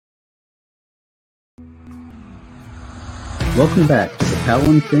Welcome back to the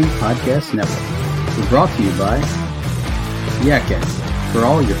Paddle and Fin Podcast Network. We're brought to you by Yak Gadget for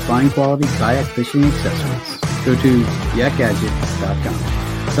all your fine quality kayak fishing accessories. Go to yakgadget.com.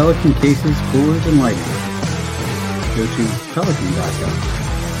 Pelican cases, coolers, and lighting. Go to pelican.com.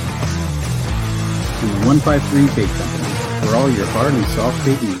 And the 153 Bait Company for all your hard and soft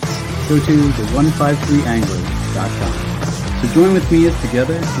bait needs. Go to the 153angler.com. So join with me as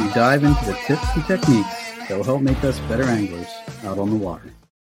together we dive into the tips and techniques that will help make us better anglers out on the water.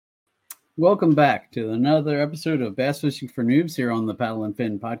 Welcome back to another episode of Bass Fishing for Noobs here on the Paddle and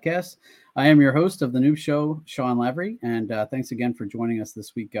Fin Podcast. I am your host of the Noob Show, Sean Lavery, and thanks again for joining us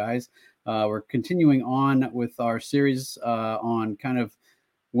this week, guys. We're continuing on with our series on kind of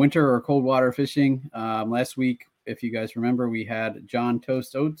winter or cold water fishing. Last week, if you guys remember, we had John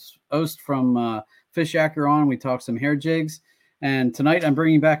Toast Oast from Fish Yacker on. We talked some hair jigs, and tonight I'm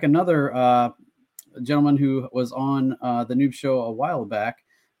bringing back another gentleman who was on the Noob Show a while back,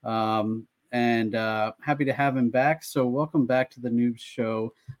 and happy to have him back. So welcome back to the Noob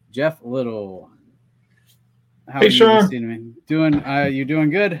Show, Jeff Little. How hey, are you Sean. this evening? You doing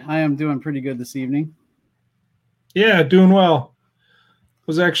good? I am doing pretty good this evening. Yeah, doing well.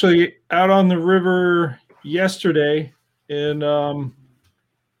 Was actually out on the river yesterday and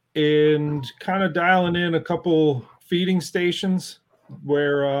kind of dialing in a couple feeding stations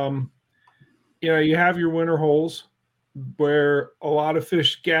where you have your winter holes where a lot of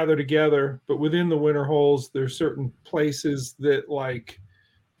fish gather together, but within the winter holes there's certain places that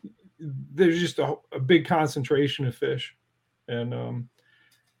there's just a big concentration of fish. And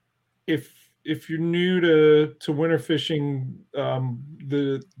if you're new to winter fishing,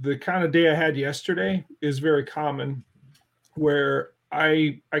 the kind of day I had yesterday is very common, where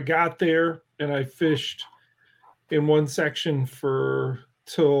I got there and I fished in one section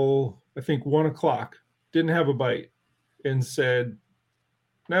till I think 1 o'clock, didn't have a bite, and said,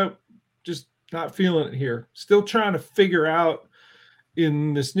 nope, just not feeling it here. Still trying to figure out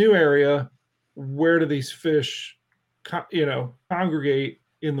in this new area, where do these fish, congregate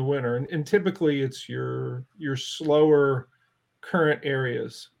in the winter. And typically it's your slower current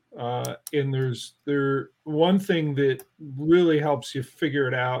areas. And there's one thing that really helps you figure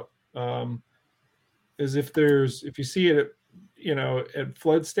it out is if you see it at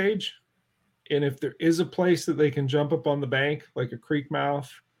flood stage, and if there is a place that they can jump up on the bank, like a creek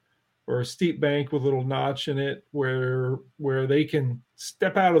mouth or a steep bank with a little notch in it, where they can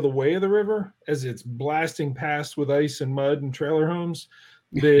step out of the way of the river as it's blasting past with ice and mud and trailer homes,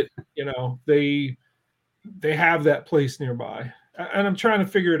 that they have that place nearby. And I'm trying to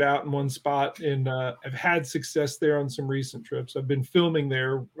figure it out in one spot, and I've had success there on some recent trips. I've been filming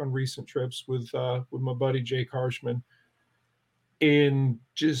there on recent trips with my buddy Jake Harshman, and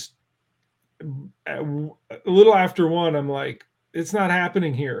just a little after 1, I'm like, it's not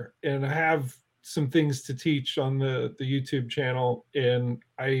happening here. And I have some things to teach on the YouTube channel. And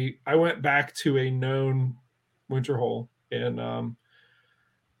I went back to a known winter hole and,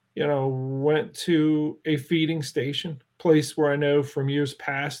 went to a feeding station, place where I know from years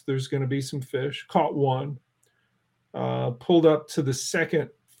past there's going to be some fish. Caught one, pulled up to the second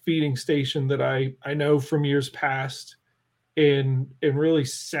feeding station that I know from years past, and really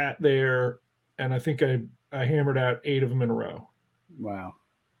sat there. And I think I hammered out 8 of them in a row. Wow.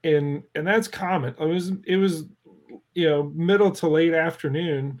 And that's common. It was middle to late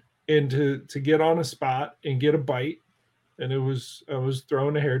afternoon, and to get on a spot and get a bite, and I was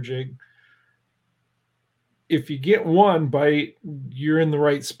throwing a hair jig. If you get one bite, you're in the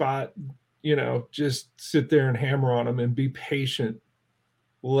right spot. Just sit there and hammer on them and be patient.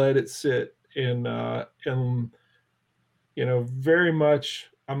 Let it sit, and very much.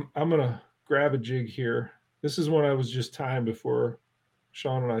 I'm gonna grab a jig here. This is one I was just tying before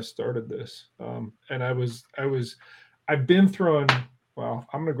Sean and I started this. And I've been throwing, well,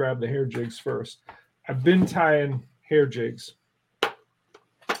 I'm going to grab the hair jigs first. I've been tying hair jigs,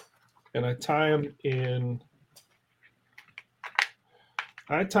 and I tie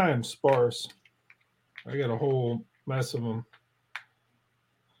them sparse. I got a whole mess of them. I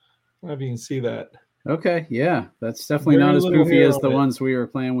don't know if you can see that. Okay, yeah, that's definitely not as poofy as the ones we were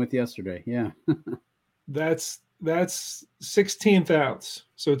playing with yesterday. Yeah. That's 16th ounce,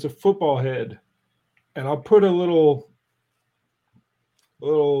 so it's a football head, and I'll put a little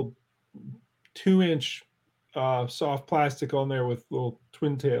 2-inch soft plastic on there with little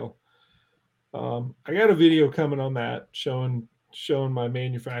twin tail. I got a video coming on that showing my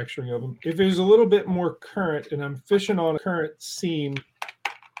manufacturing of them. If there's a little bit more current and I'm fishing on a current seam,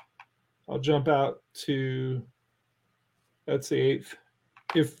 I'll jump out to, that's the 8th.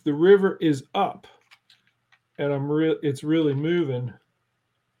 If the river is up and it's really moving,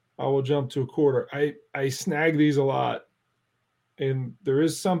 I will jump to a quarter. I snag these a lot, and there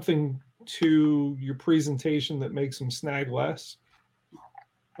is something to your presentation that makes them snag less.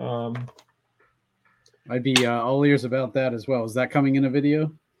 I'd be all ears about that as well. Is that coming in a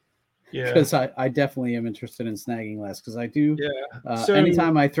video? Yeah, Because I definitely am interested in snagging less, because I do. yeah. So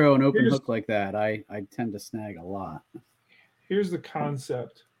Anytime I throw an open hook like that, I tend to snag a lot. Here's the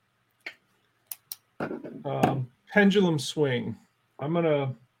concept. Pendulum swing. I'm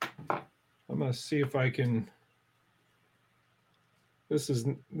gonna see if I can. This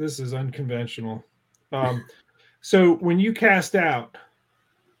is unconventional. So when you cast out,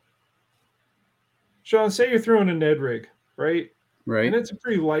 Sean, say you're throwing a Ned rig, right? Right. And it's a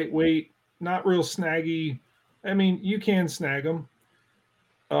pretty lightweight, not real snaggy. I mean, you can snag them.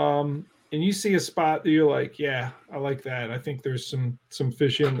 And you see a spot that you're like, yeah, I like that. I think there's some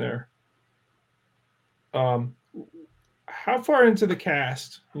fish in there. How far into the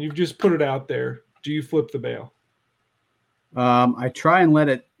cast, and you've just put it out there, do you flip the bail? I try and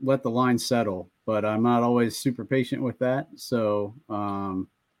let the line settle, but I'm not always super patient with that. So,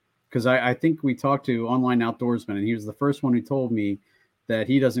 because I think we talked to Online Outdoorsman, and he was the first one who told me that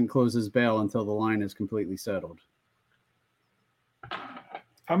he doesn't close his bail until the line is completely settled.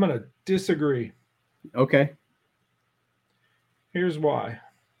 I'm going to disagree. Okay. Here's why.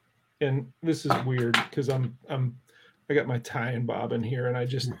 And this is weird because I got my tie and bobbin here, and I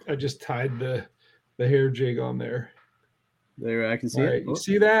just tied the hair jig on there. There, I can see it. Right. You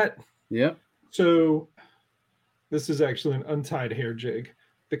see that? Yep. So this is actually an untied hair jig.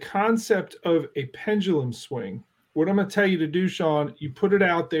 The concept of a pendulum swing. What I'm going to tell you to do, Sean, you put it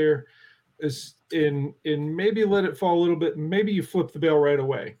out there, is in maybe let it fall a little bit. Maybe you flip the bail right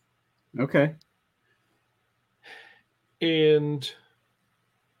away. Okay. And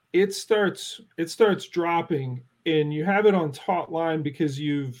it starts dropping, and you have it on taut line because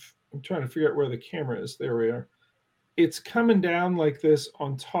I'm trying to figure out where the camera is. There we are. It's coming down like this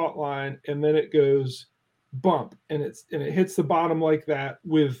on taut line, and then it goes bump, and it hits the bottom like that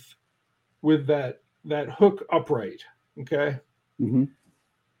with that hook upright. Okay. Mm-hmm.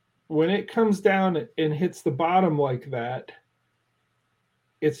 When it comes down and hits the bottom like that,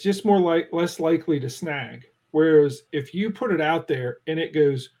 it's just less likely to snag. Whereas if you put it out there and it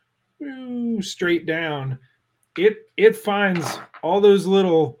goes straight down, it finds all of those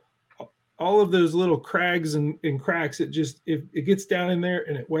little crags and cracks. It gets down in there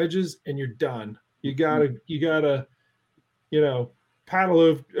and it wedges, and you're done. You gotta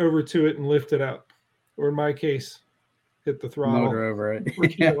paddle over to it and lift it up, or in my case, hit the throttle, motor over it.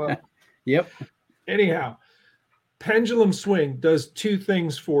 Yep. Anyhow, pendulum swing does two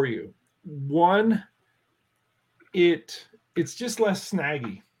things for you. One, it's just less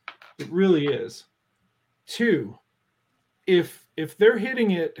snaggy. It really is. Two, if they're hitting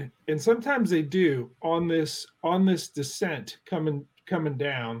it, and sometimes they do on this descent coming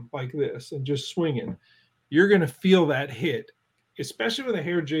down like this and just swinging, you're going to feel that hit, especially with a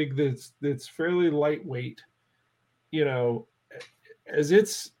hair jig that's fairly lightweight. As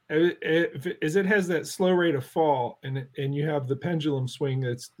it has that slow rate of fall, and you have the pendulum swing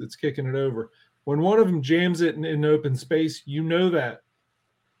that's kicking it over. When one of them jams it in open space, that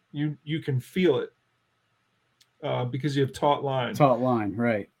you can feel it because you have taut line. Taut line,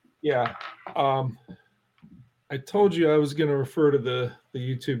 right? Yeah. I told you I was going to refer to the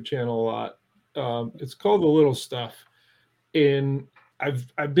YouTube channel a lot. It's called The Little Stuff, and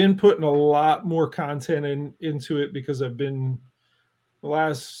I've been putting a lot more content into it because I've been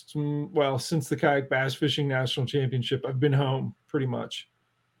since the Kayak Bass Fishing National Championship, I've been home pretty much.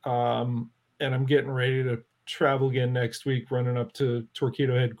 And I'm getting ready to travel again next week, running up to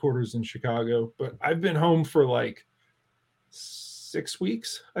Torpedo headquarters in Chicago. But I've been home for like 6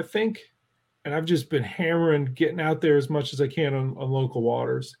 weeks, I think. And I've just been hammering, getting out there as much as I can on local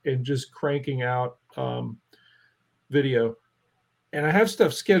waters and just cranking out video. And I have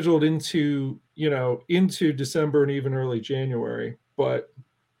stuff scheduled into December and even early January. But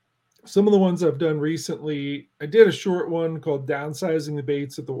some of the ones I've done recently, I did a short one called Downsizing the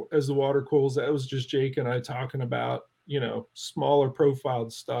Baits as the Water Cools. That was just Jake and I talking about, smaller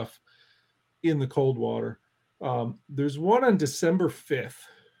profiled stuff in the cold water. There's one on December 5th.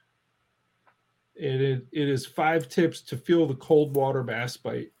 It is 5 tips to feel the cold water bass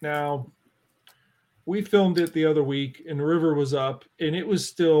bite. Now, we filmed it the other week and the river was up and it was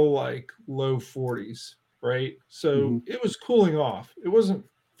still like low 40s, right? So It was cooling off. It wasn't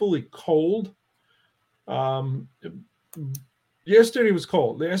fully cold. Yesterday was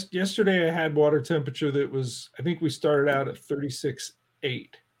cold. Yesterday I had water temperature that was, I think we started out at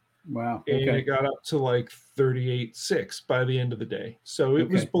 36.8. Wow. and Okay. it got up to like 38.6 by the end of the day. So it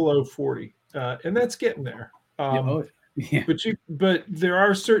was Okay. below 40, and that's getting there. Yeah. Oh, yeah. But there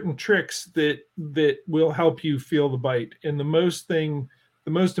are certain tricks that will help you feel the bite. And the most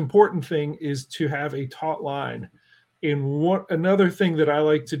important thing is to have a taut line. And another thing that I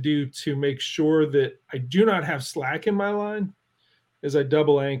like to do to make sure that I do not have slack in my line is I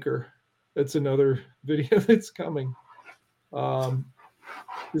double anchor. That's another video that's coming.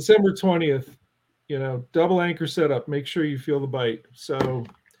 December 20th, double anchor setup. Make sure you feel the bite. So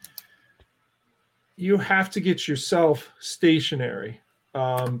you have to get yourself stationary.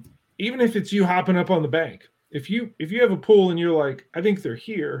 Even if it's you hopping up on the bank. If you have a pool and you're like, I think they're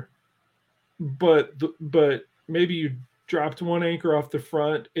here, but maybe you dropped one anchor off the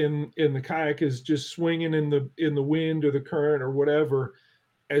front and the kayak is just swinging in the wind or the current or whatever.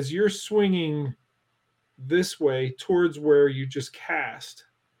 As you're swinging this way towards where you just cast,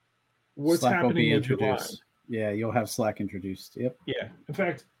 what's Slack will happening be with your line? introduced. Yeah, you'll have slack introduced. Yep. Yeah. In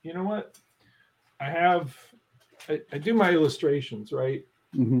fact, you know what? I do my illustrations, right?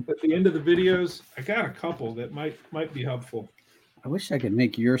 Mm-hmm. At the end of the videos, I got a couple that might be helpful. I wish I could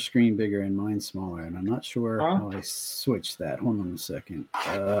make your screen bigger and mine smaller, and I'm not sure how I switch that. Hold on a second.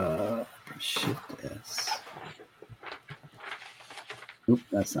 Shift S. Oop,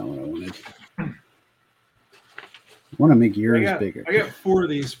 that's not what I wanted. I want to make yours bigger. I got 4 of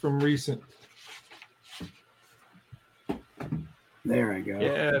these from recent. There I go.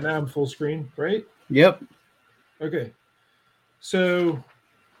 Yeah, now I'm full screen, right? Yep. Okay. So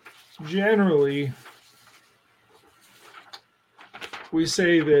generally, we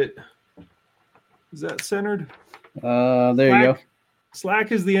say that, is that centered? There you go.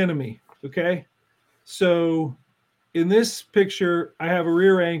 Slack is the enemy, okay? So in this picture, I have a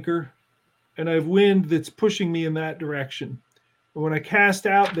rear anchor and I have wind that's pushing me in that direction. And when I cast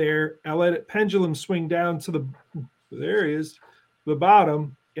out there, I let it pendulum swing down to the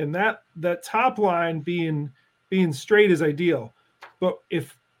bottom, and that top line being straight is ideal. But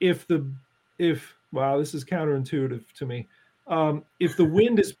if wow, this is counterintuitive to me. If the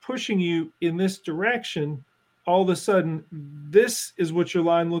wind is pushing you in this direction, all of a sudden, this is what your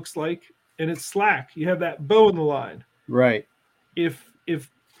line looks like, and it's slack. You have that bow in the line. Right. If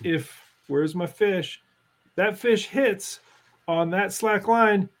where's my fish? That fish hits on that slack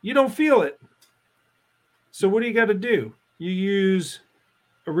line, you don't feel it. So what do you got to do? You use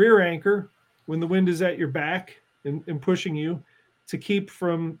a rear anchor when the wind is at your back and pushing you to keep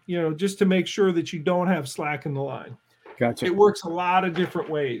from, just to make sure that you don't have slack in the line. Gotcha. It works a lot of different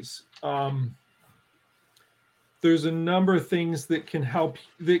ways. There's a number of things that can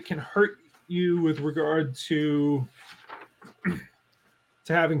hurt you with regard to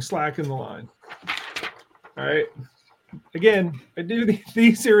having slack in the line. All right. Again, I do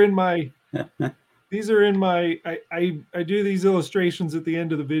these are in my I do these illustrations at the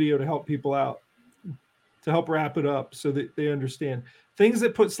end of the video to help people out, to help wrap it up so that they understand things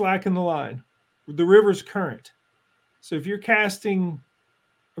that put slack in the line. The river's current. So if you're casting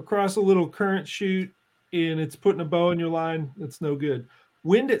across a little current chute and it's putting a bow in your line, that's no good.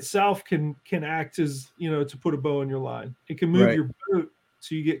 Wind itself can act as, to put a bow in your line. It can move your boat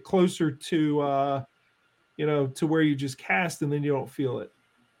so you get closer to to where you just cast, and then you don't feel it.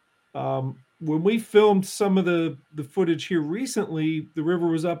 When we filmed some of the footage here recently, the river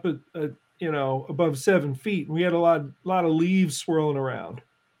was up at above 7 feet, and we had a lot of leaves swirling around.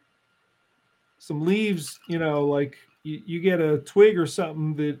 Some leaves, like you get a twig or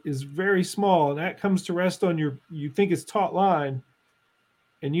something that is very small, and that comes to rest on you think it's taut line,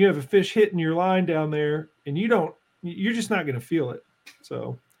 and you have a fish hitting your line down there, and you're just not going to feel it.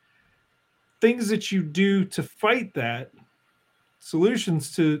 So things that you do to fight that,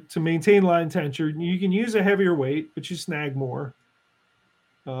 solutions to maintain line tension, you can use a heavier weight, but you snag more.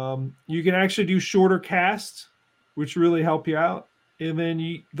 You can actually do shorter casts, which really help you out. And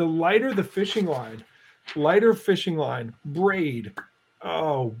then the lighter the fishing line, braid.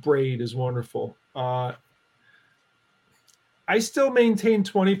 Oh, braid is wonderful. I still maintain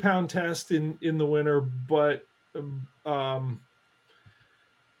 20-pound test in the winter, but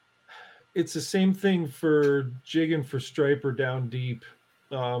it's the same thing for jigging for striper down deep.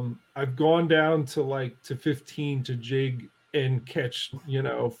 I've gone down to 15 to jig and catch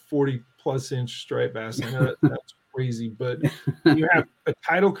 40 plus inch striped bass. I know that's crazy, but you have a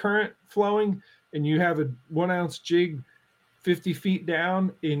tidal current flowing and you have a 1 ounce jig 50 feet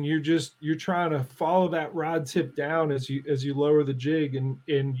down, and you're trying to follow that rod tip down as you lower the jig, and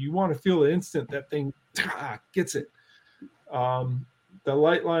you want to feel the instant that thing gets it. The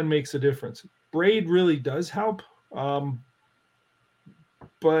light line makes a difference. Braid really does help.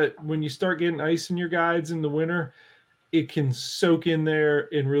 but when you start getting ice in your guides in the winter, it can soak in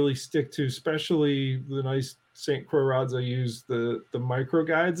there and really stick to, especially the nice St. Croix rods I use, the micro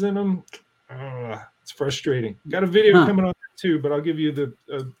guides in them. It's frustrating. Got a video coming on there too, but I'll give you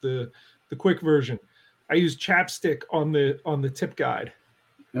the quick version. I use chapstick on the tip guide.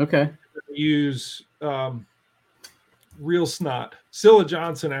 Okay. I use real snot. Scylla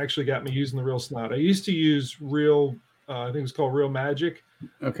Johnson actually got me using the real snot. I used to use real, I think it's called Real Magic.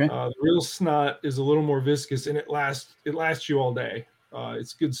 Okay. The real snot is a little more viscous, and it lasts you all day.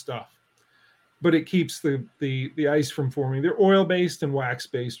 It's good stuff, but it keeps the ice from forming. They're oil based and wax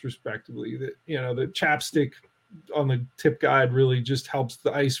based, respectively. The chapstick on the tip guide really just helps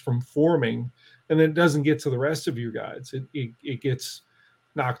the ice from forming, and then it doesn't get to the rest of your guides. It gets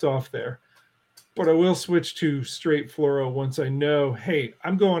knocked off there. But I will switch to straight fluoro once I know, hey,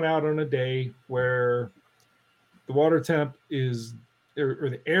 I'm going out on a day where the water temp is, or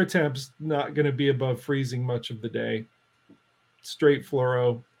the air temp's not going to be above freezing much of the day. Straight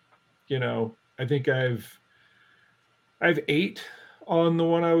fluoro, I think I've 8 on the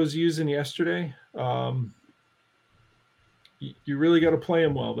one I was using yesterday. You really got to play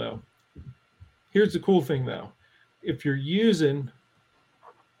them well, though. Here's the cool thing, though. If you're using,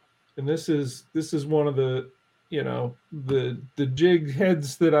 and this is one of the the jig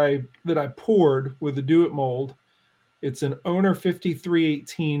heads that I poured with the Do It mold. It's an Owner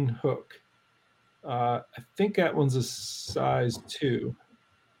 5318 hook. I think that one's a size 2.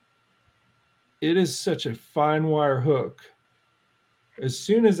 It is such a fine wire hook. As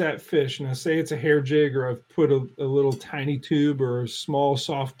soon as that fish, and I say it's a hair jig, or I've put a little tiny tube or a small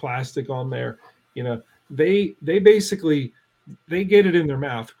soft plastic on there, they basically, they get it in their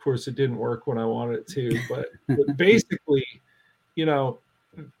mouth. Of course, it didn't work when I wanted it to, but basically,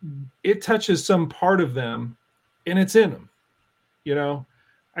 it touches some part of them and it's in them.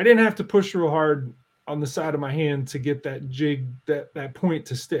 I didn't have to push real hard on the side of my hand to get that jig, that point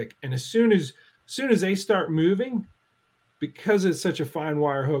to stick. And as soon as they start moving, because it's such a fine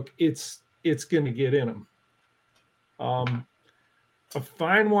wire hook, it's going to get in them. A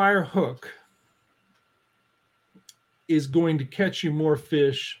fine wire hook is going to catch you more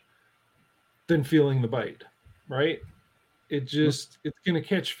fish than feeling the bite, right? It's going to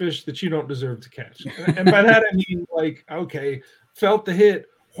catch fish that you don't deserve to catch. And by that, I mean, like, okay, felt the hit,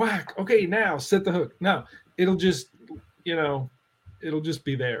 whack. Okay, now set the hook. No, it'll just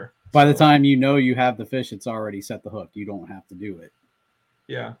be there. By the time you have the fish, it's already set the hook. You don't have to do it.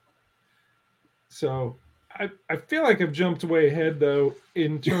 Yeah. So I feel like I've jumped way ahead, though,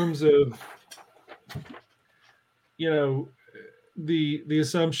 in terms of, the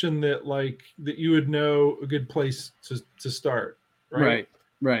assumption that that you would know a good place to start, right?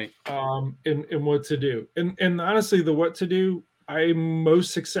 Right. And what to do. And honestly, the what to do, I'm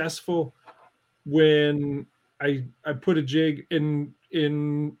most successful when I put a jig in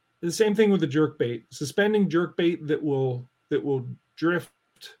the same thing with the jerk bait, suspending jerk bait that will drift.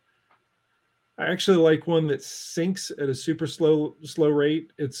 I actually like one that sinks at a super slow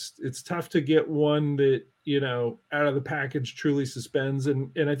rate. It's tough to get one that, out of the package truly suspends.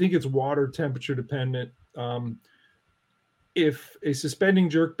 And I think it's water temperature dependent. If a suspending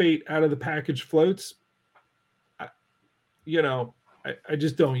jerk bait out of the package floats, I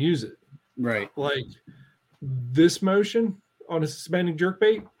just don't use it. Right. Like this motion on a suspending jerk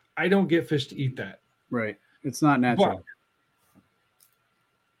bait, I don't get fish to eat that. Right. It's not natural.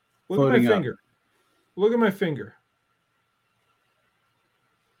 But look at my finger. Look at my finger.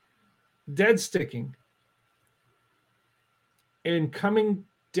 Dead sticking and coming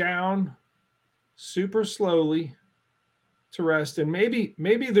down super slowly to rest. And maybe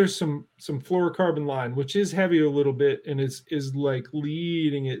there's some fluorocarbon line, which is heavy a little bit and is like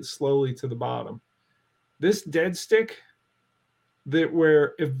leading it slowly to the bottom. This dead stick, that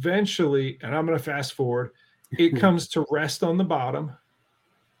where eventually, and I'm going to fast forward, it comes to rest on the bottom,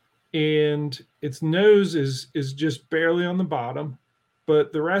 and its nose is just barely on the bottom,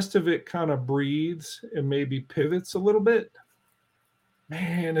 but the rest of it kind of breathes and maybe pivots a little bit.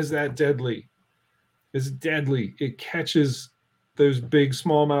 Man, is that deadly. It's deadly. It catches those big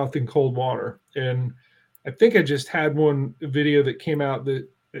smallmouth in cold water. And I think I just had one video that came out that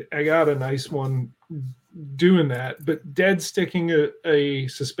I got a nice one doing that, but dead sticking a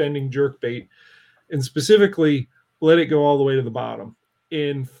suspending jerk bait, and specifically let it go all the way to the bottom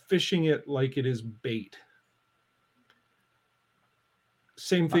and fishing it like it is bait.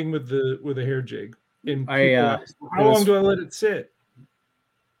 Same thing with a hair jig. And how long do I let it sit?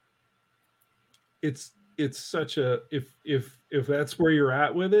 It's such a, if that's where you're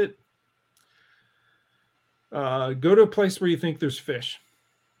at with it, go to a place where you think there's fish.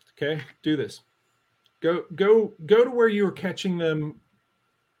 Okay, do this. Go to where you were catching them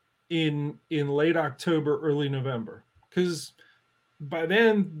in late October, early November, because by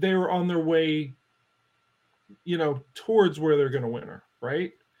then they were on their way, towards where they're going to winter,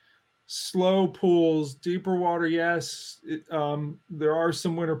 right? Slow pools, deeper water, yes. There are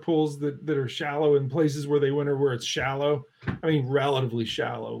some winter pools that are shallow in places where they winter where it's shallow. I mean, relatively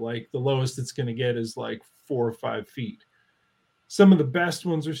shallow. Like the lowest it's going to get is like 4 or 5 feet. Some of the best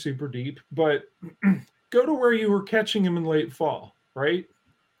ones are super deep, but go to where you were catching them in late fall, right?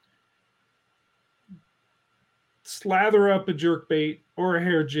 Slather up a jerk bait or a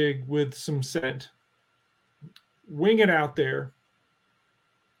hair jig with some scent. Wing it out there.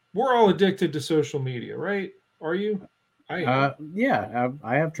 We're all addicted to social media, right? Are you? I am. Yeah,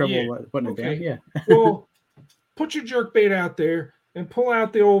 I have trouble putting it down. Yeah. Well, put your jerk bait out there and pull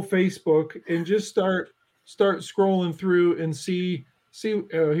out the old Facebook and just start scrolling through and see.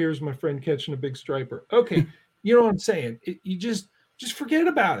 Oh, here's my friend catching a big striper. Okay, you know what I'm saying? You just forget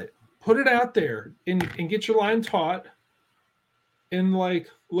about it. Put it out there and get your line taut, and like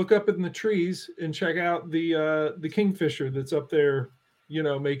look up in the trees and check out the kingfisher that's up there,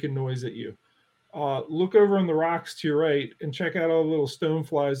 making noise at you. Look over on the rocks to your right and check out all the little stone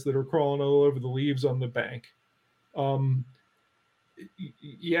flies that are crawling all over the leaves on the bank.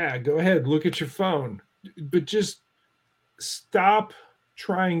 Yeah, go ahead, look at your phone, but just stop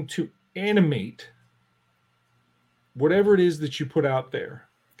trying to animate whatever it is that you put out there,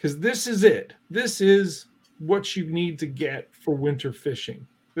 because this is it. This is what you need to get for winter fishing.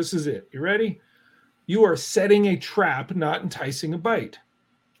 This is it. You ready? You are setting a trap, not enticing a bite.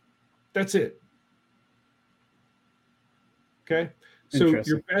 That's it. Okay. So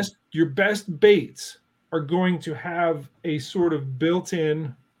your best baits are going to have a sort of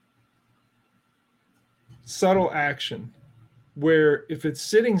built-in subtle action where if it's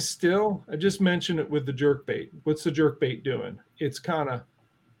sitting still, I just mentioned it with the jerk bait. What's the jerk bait doing? It's kind of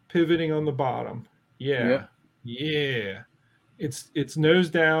pivoting on the bottom. Yeah. Yep. Yeah. It's nose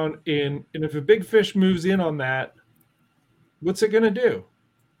down, and if a big fish moves in on that, what's it going to do?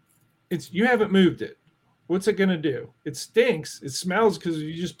 You haven't moved it. What's it going to do? It stinks. It smells because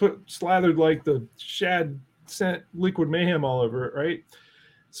you just slathered like the shad scent liquid mayhem all over it, right? It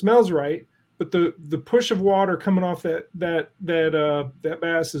smells right, but the push of water coming off that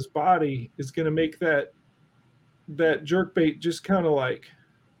bass's body is going to make that jerk bait just kind of like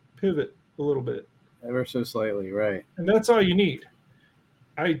pivot a little bit. Ever so slightly, right. And that's all you need.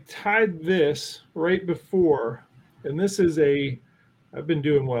 I tied this right before, and this is I've been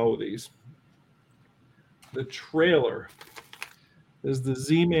doing well with these. The trailer is the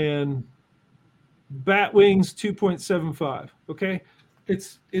Z-Man Batwings 2.75. Okay,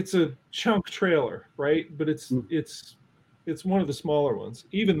 it's a chunk trailer, right? But it's one of the smaller ones.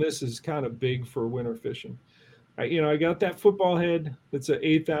 Even this is kind of big for winter fishing. I got that football head that's an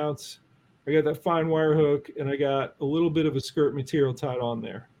 1/8 ounce. I got that fine wire hook, and I got a little bit of a skirt material tied on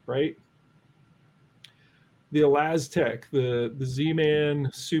there, right? The Elastec, the Z-Man,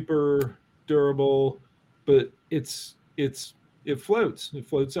 super durable, but it floats. It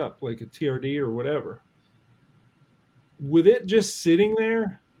floats up like a TRD or whatever. With it just sitting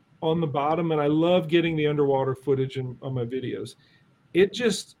there on the bottom, and I love getting the underwater footage on my videos. It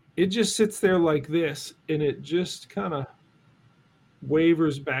just sits there like this, and it just kind of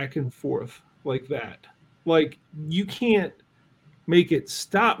wavers back and forth like that. Like you can't make it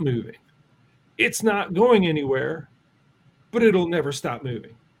stop moving. It's not going anywhere, but it'll never stop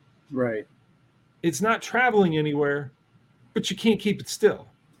moving. Right. It's not traveling anywhere, but you can't keep it still.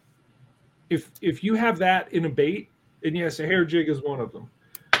 If you have that in a bait, and yes, a hair jig is one of them.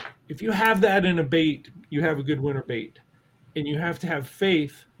 If you have that in a bait, you have a good winter bait. And you have to have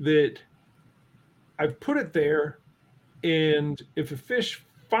faith that I've put it there, and if a fish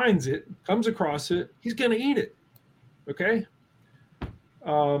finds it, comes across it, he's going to eat it. Okay?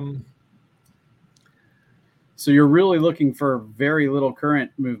 So you're really looking for very little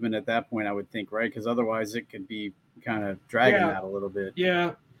current movement at that point, I would think, right? Because otherwise it could be kind of dragging out a little bit.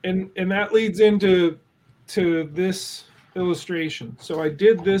 Yeah, and that leads into this illustration. So I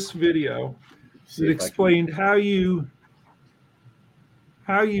did this video that explained how you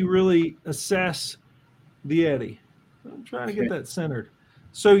really assess the eddy. I'm trying to get that centered.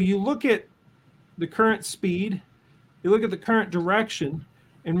 So you look at the current speed, you look at the current direction,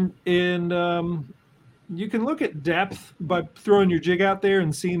 and you can look at depth by throwing your jig out there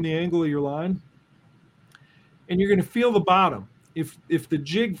and seeing the angle of your line. And you're going to feel the bottom. If the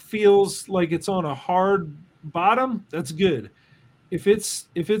jig feels like it's on a hard bottom, that's good. If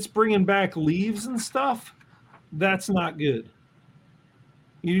it's bringing back leaves and stuff, that's not good.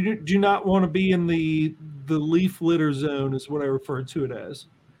 You do not want to be in the leaf litter zone, is what I refer to it as.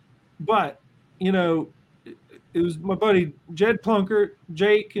 But, it was my buddy Jed Plunkert,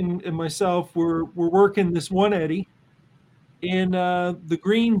 Jake, and myself were working this one eddy in the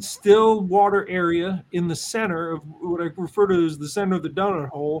green still water area in the center of what I refer to as the center of the donut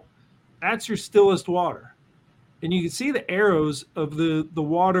hole. That's your stillest water. And you can see the arrows of the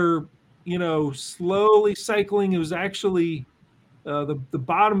water, slowly cycling. It was actually the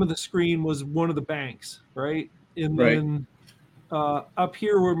bottom of the screen was one of the banks, right? And Right. then up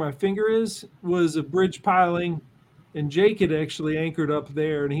here where my finger is was a bridge piling, and Jake had actually anchored up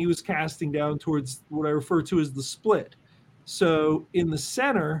there, and he was casting down towards what I refer to as the split. So in the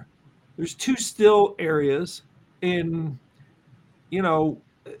center, there's two still areas, and you know,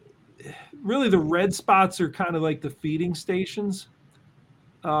 really the red spots are kind of like the feeding stations.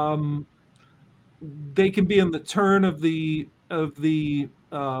 Um, they can be in the turn of the the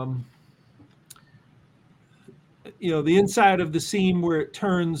inside of the seam where it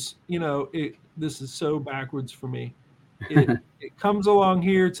turns. This is so backwards for me. It comes along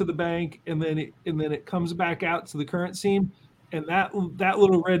here to the bank, and then it comes back out to the current seam, and that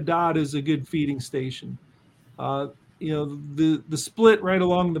little red dot is a good feeding station. The split right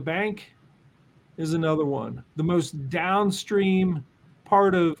along the bank is another one. The most downstream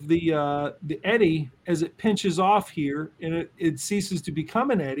part of the eddy, as it pinches off here and it ceases to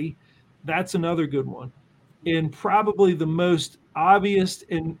become an eddy, that's another good one. And probably the most obvious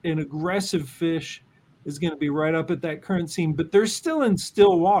and aggressive fish is going to be right up at that current seam, but they're still in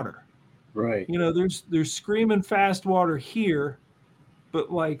still water. Right. There's screaming fast water here,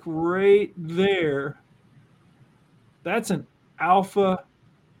 but like right there, that's an alpha.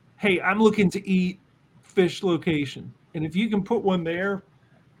 Hey, I'm looking to eat fish location. And if you can put one there,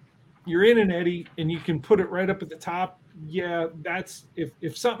 you're in an eddy and you can put it right up at the top. Yeah, that's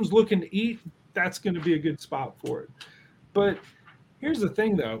if something's looking to eat, that's going to be a good spot for it. But here's the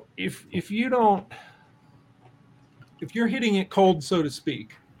thing though, if you're hitting it cold, so to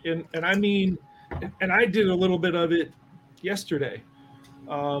speak, and I mean, and I did a little bit of it yesterday.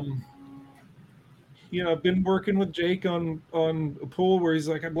 I've been working with Jake on a pool where he's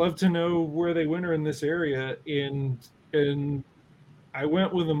like, I'd love to know where they winter in this area, and I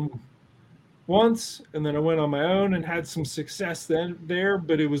went with him once, and then I went on my own and had some success there,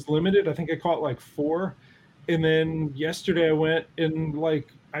 but it was limited. I think I caught like 4, and then yesterday I went and like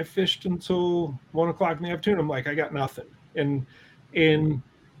I fished until 1 o'clock in the afternoon. I'm like, I got nothing, and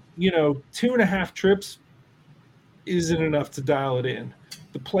 2.5 trips isn't enough to dial it in.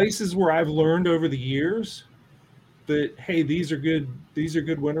 The places where I've learned over the years that, hey, these are good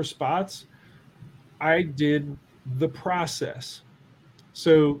winter spots, I did the process.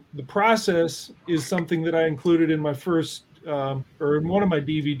 So the process is something that I included in my first or in one of my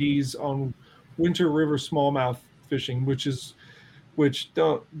DVDs on winter river smallmouth fishing, which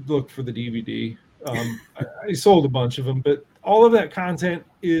don't look for the DVD. I sold a bunch of them, but all of that content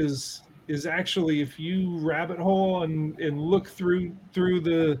is actually, if you rabbit hole and look through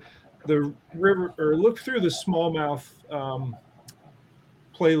the river, or look through the smallmouth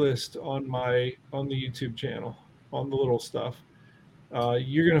playlist on the YouTube channel, on the little stuff,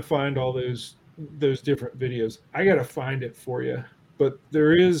 you're going to find all those different videos. I got to find it for you, but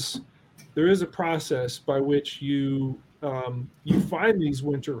there is a process by which you find these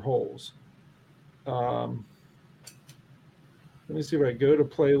winter holes. Let me see if I go to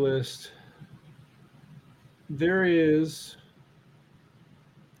playlist. There's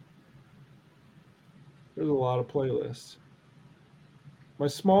a lot of playlists. My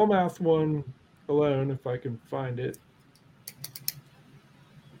smallmouth one alone, if I can find it.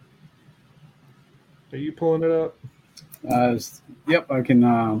 Are you pulling it up? Yep, I can.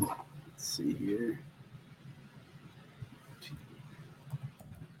 Let's see here.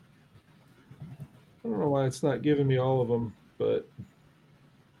 I don't know why it's not giving me all of them, but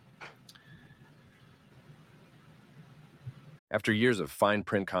after years of fine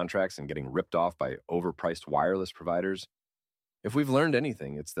print contracts and getting ripped off by overpriced wireless providers, if we've learned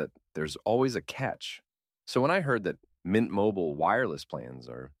anything, it's that there's always a catch. So when I heard that Mint Mobile wireless plans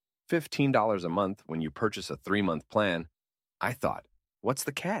are $15 a month when you purchase a 3-month plan, I thought, what's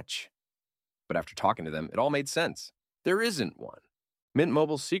the catch? But after talking to them, it all made sense. There isn't one. Mint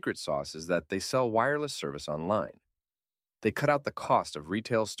Mobile's secret sauce is that they sell wireless service online. They cut out the cost of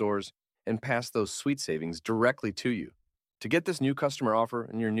retail stores and pass those sweet savings directly to you. To get this new customer offer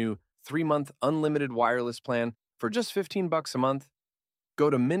and your new 3-month unlimited wireless plan for just $15 a month, go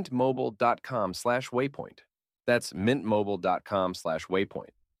to mintmobile.com/waypoint. That's mintmobile.com/waypoint.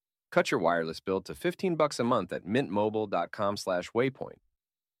 Cut your wireless bill to $15 a month at mintmobile.com/waypoint.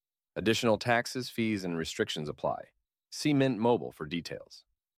 Additional taxes, fees, and restrictions apply. See Mint Mobile for details.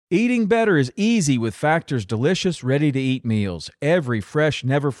 Eating better is easy with Factor's delicious, ready-to-eat meals. Every fresh,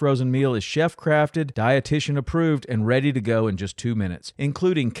 never-frozen meal is chef-crafted, dietitian-approved, and ready to go in just 2 minutes,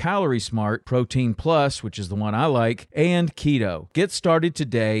 including Calorie Smart, Protein Plus, which is the one I like, and Keto. Get started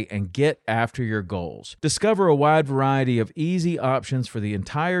today and get after your goals. Discover a wide variety of easy options for the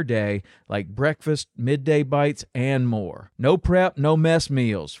entire day, like breakfast, midday bites, and more. No prep, no mess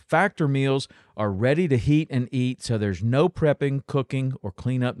meals. Factor meals are ready to heat and eat, so there's no prepping, cooking, or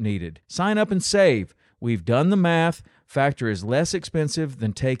cleanup needed. Sign up and save. We've done the math. Factor is less expensive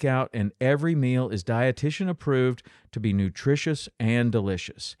than takeout, and every meal is dietitian approved to be nutritious and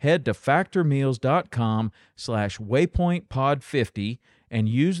delicious. Head to factormeals.com/waypointpod50 and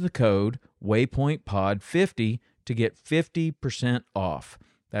use the code waypointpod50 to get 50% off.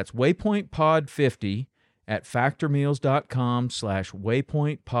 That's waypointpod50 at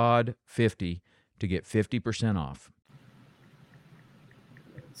factormeals.com/waypointpod50 to get 50% off.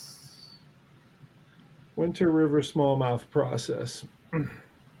 Winter River smallmouth process.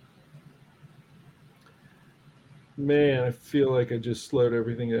 Man, I feel like I just slowed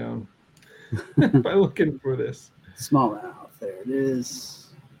everything down by looking for this. Smallmouth. There it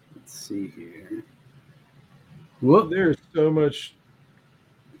is. Let's see here. Whoop. There's so much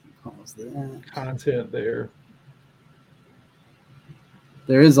Pause that. content there.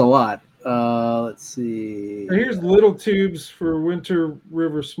 There is a lot. Let's see. Here's little tubes for Winter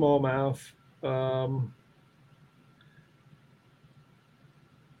River smallmouth.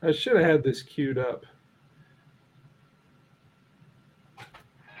 I should have had this queued up.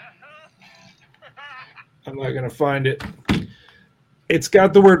 I'm not going to find it. It's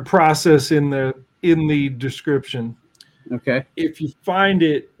got the word process in the description. Okay. If you find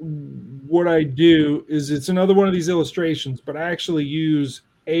it, what I do is it's another one of these illustrations, but I actually use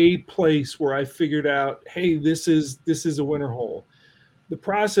a place where I figured out, hey, this is a winter hole. The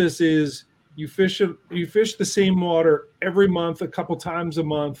process is you fish the same water every month, a couple times a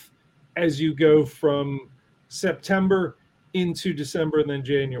month, as you go from September into December and then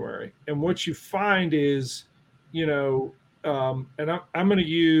January. And what you find is, and I'm going to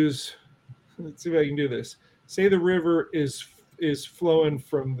use, let's see if I can do this. Say the river is flowing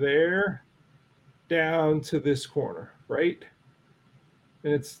from there down to this corner, right?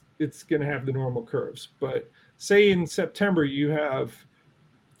 And it's going to have the normal curves. But say in September you have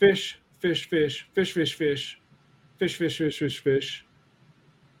fish, fish, fish, fish, fish, fish, fish, fish, fish, fish, fish,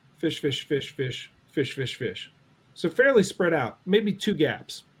 fish, fish, fish, fish, fish, fish, fish. So fairly spread out, maybe 2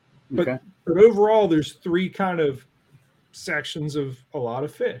 gaps. But overall, there's 3 kind of sections of a lot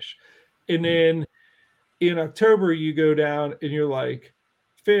of fish. And then in October, you go down and you're like,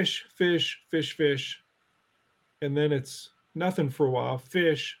 fish, fish, fish, fish. And then it's nothing for a while,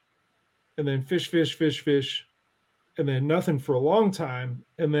 fish. And then fish, fish, fish, fish. And then nothing for a long time.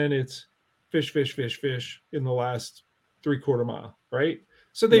 And then it's fish, fish, fish, fish in the last 3/4 mile, right?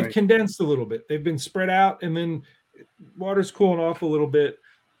 So they've condensed a little bit. They've been spread out, and then water's cooling off a little bit.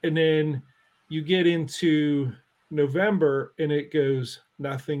 And then you get into November and it goes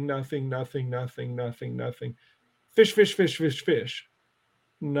nothing, nothing, nothing, nothing, nothing, nothing. Fish, fish, fish, fish, fish.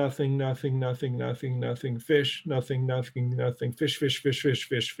 Nothing, nothing, nothing, nothing, nothing. Fish, nothing, nothing, nothing. Fish, fish, fish, fish,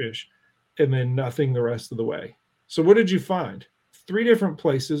 fish, fish. And then nothing the rest of the way. So what did you find? 3 different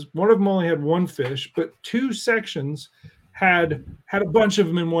places. One of them only had 1 fish, but 2 sections had a bunch of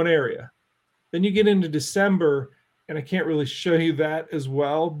them in one area. Then you get into December, and I can't really show you that as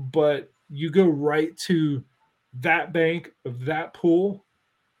well, but you go right to that bank of that pool,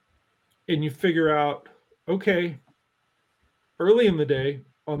 and you figure out, okay, early in the day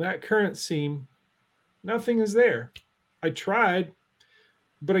on that current seam, nothing is there. I tried,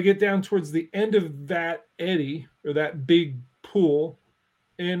 but I get down towards the end of that eddy or that big pool,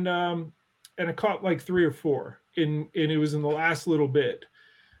 and I caught like 3 or 4, and it was in the last little bit.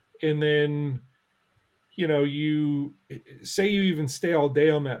 And then, you say you even stay all day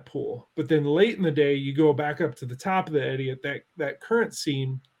on that pool, but then late in the day, you go back up to the top of the eddy at that current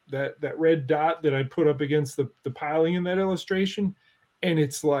seam, that red dot that I put up against the piling in that illustration. And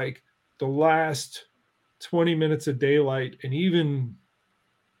it's like the last 20 minutes of daylight, and even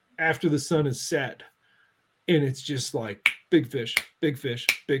after the sun is set, and it's just like big fish, big fish,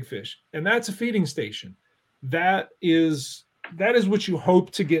 big fish. And that's a feeding station. That is what you hope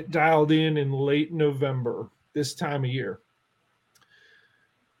to get dialed in late November, this time of year.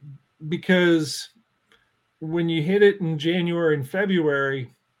 Because when you hit it in January and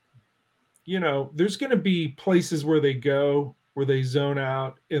February, there's going to be places where they zone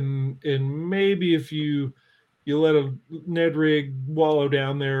out. And maybe if you You let a Ned rig wallow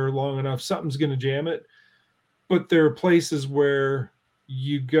down there long enough, something's going to jam it. But there are places where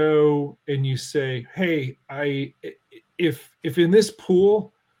you go and you say, hey, if in this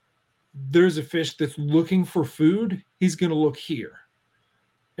pool there's a fish that's looking for food, he's going to look here.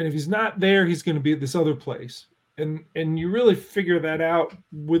 And if he's not there, he's going to be at this other place. And you really figure that out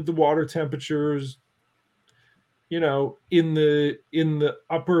with the water temperatures, in the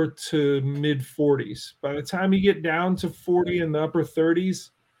upper to mid 40s. By the time you get down to 40 in the upper 30s,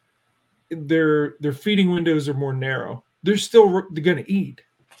 their feeding windows are more narrow. They're still going to eat.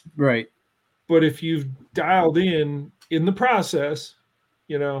 Right. But if you've dialed in the process,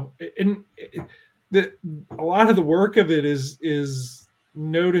 and a lot of the work of it is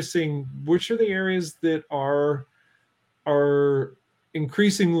noticing which are the areas that are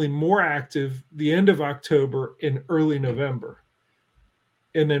increasingly more active the end of October and early November.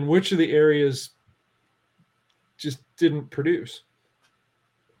 And then which of the areas just didn't produce.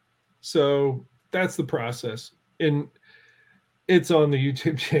 So that's the process. And it's on the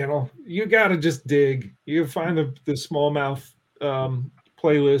YouTube channel. You got to just dig. You find the smallmouth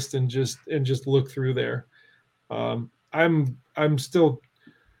playlist and just look through there. I'm still,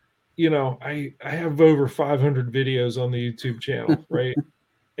 I have over 500 videos on the YouTube channel, right?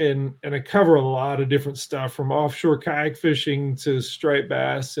 And I cover a lot of different stuff, from offshore kayak fishing to striped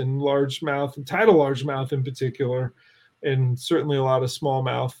bass and largemouth and tidal largemouth in particular, and certainly a lot of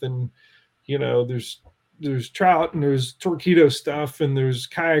smallmouth. And there's trout and there's torpedo stuff and there's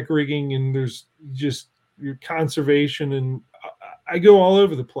kayak rigging and there's just your conservation, and I go all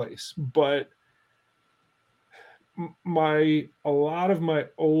over the place. But a lot of my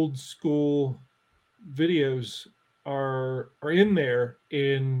old school videos are in there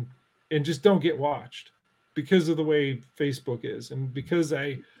and just don't get watched because of the way Facebook is, and because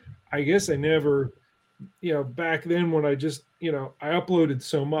I guess I never, back then when I just, I uploaded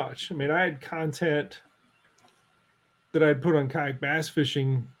so much. I mean, I had content that I'd put on kayak bass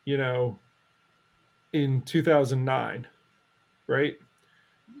fishing, in 2009, right?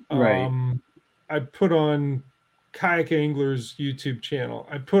 Right. I put on Kayak Anglers YouTube channel.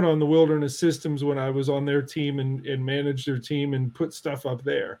 I put on the Wilderness Systems when I was on their team and managed their team and put stuff up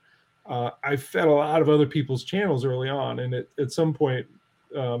there. I fed a lot of other people's channels early on. And at some point,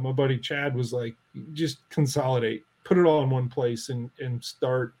 my buddy Chad was like, just consolidate, put it all in one place and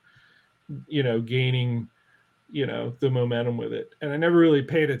start, gaining, the momentum with it. And I never really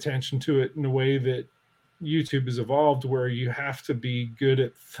paid attention to it in a way that YouTube has evolved, where you have to be good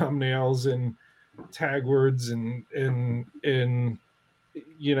at thumbnails and tag words and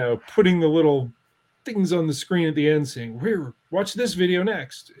putting the little things on the screen at the end saying, "Here, watch this video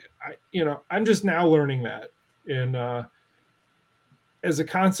next." I'm just now learning that, and as a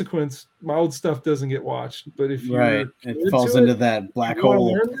consequence, my old stuff doesn't get watched. But if it falls into that black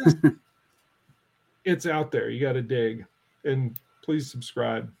hole. It's out there. You got to dig, and please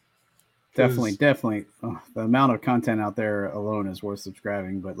subscribe. Definitely. Oh, the amount of content out there alone is worth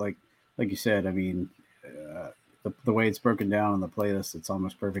subscribing. But like you said, I mean, the way it's broken down on the playlist, it's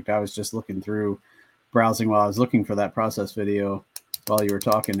almost perfect. I was just browsing while I was looking for that process video while you were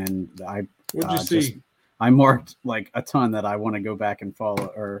talking, and what'd you see? I marked like a ton that I want to go back and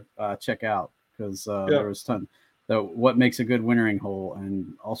follow or check out, because there was a ton. What makes a good wintering hole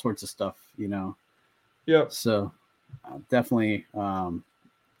and all sorts of stuff, Yeah. So definitely,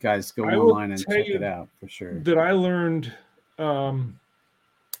 guys, go online and check it out for sure. That I learned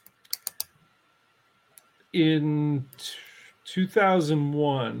in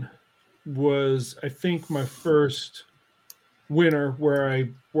 2001 was, I think, my first winter where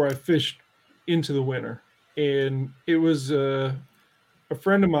I fished into the winter, and it was a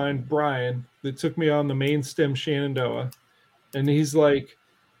friend of mine, Brian, that took me on the main stem Shenandoah, and he's like,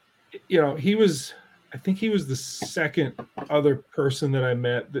 I think he was the second other person that I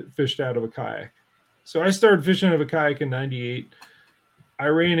met that fished out of a kayak. So I started fishing out of a kayak in 98. I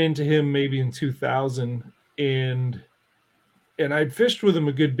ran into him maybe in 2000, and I'd fished with him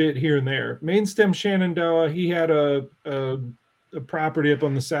a good bit here and there. Main stem Shenandoah, he had a property up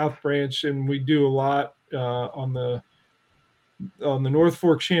on the South Branch, and we do a lot on the North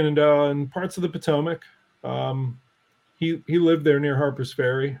Fork Shenandoah and parts of the Potomac. He lived there near Harper's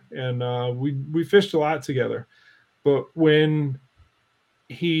Ferry, and we fished a lot together. But when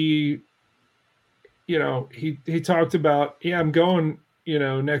he talked about, I'm going,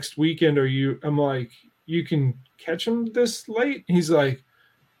 next weekend. I'm like, you can catch him this late? He's like,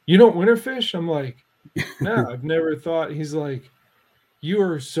 you don't winter fish? I'm like, no, I've never thought. He's like, you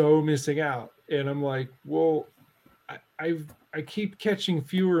are so missing out. And I'm like, well, I keep catching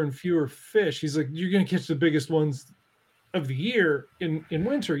fewer and fewer fish. He's like, you're gonna catch the biggest ones of the year in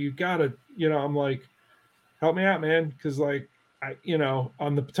winter. You gotta, I'm like, help me out, man, because like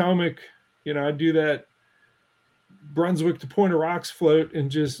on the Potomac, I do that Brunswick to Point of Rocks float,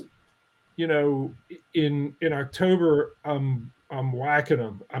 and just in October I'm whacking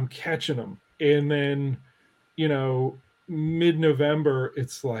them, I'm catching them, and then mid-November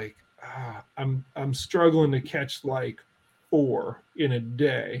it's like I'm struggling to catch like 4 in a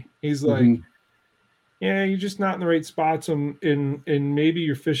day. He's like, yeah, you're just not in the right spots, and maybe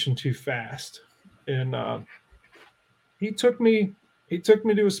you're fishing too fast. And he took me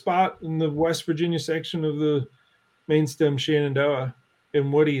to a spot in the West Virginia section of the main stem Shenandoah,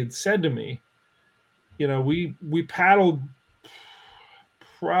 and what he had said to me, we paddled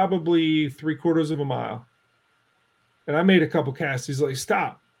probably 3/4 of a mile, and I made a couple casts. He's like,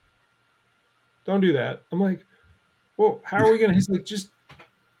 stop, don't do that. I'm like, well, how are we gonna? He's like, just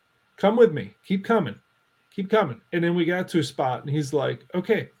come with me, keep coming. And then we got to a spot, and he's like,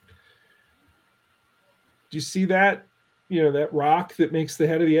 okay, do you see that that rock that makes the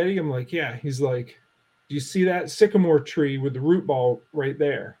head of the eddy? I'm like, yeah. He's like, do you see that sycamore tree with the root ball right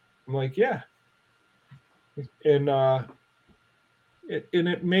there? I'm like, yeah. And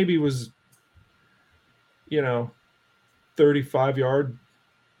it maybe was 35-yard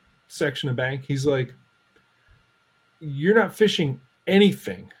section of bank. He's like, you're not fishing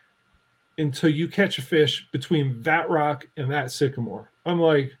anything until you catch a fish between that rock and that sycamore. I'm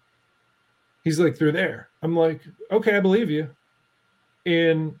like, he's like, they're there. I'm like, okay, I believe you.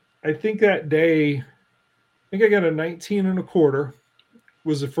 And I think that day, I got a 19 1/4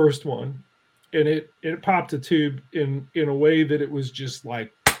 was the first one, and it popped a tube in a way that it was just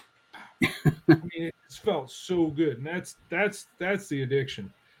like, I mean, it just felt so good. And that's the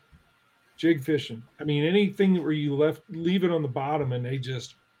addiction. Jig fishing. I mean, anything where you leave it on the bottom and they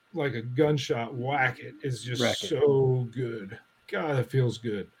just like a gunshot whack it is just so good. God, it feels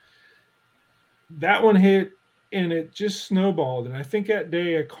good. That one hit, and it just snowballed. And I think that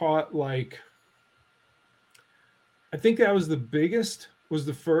day I caught like, I think that was the biggest, was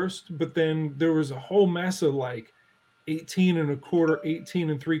the first, but then there was a whole mess of like 18 1/4,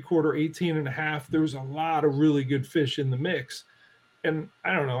 18 3/4, 18 1/2. There was a lot of really good fish in the mix. And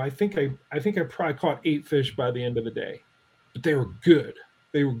I don't know, I think I probably caught 8 fish by the end of the day, but they were good.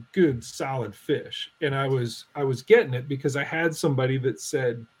 They were good, solid fish. And I was getting it because I had somebody that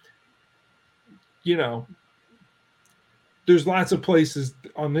said, there's lots of places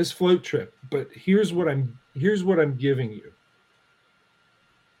on this float trip, but here's what I'm giving you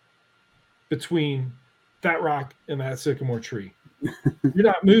between that rock and that sycamore tree. You're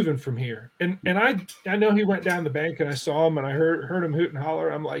not moving from here. And I know he went down the bank, and I saw him, and I heard him hoot and holler.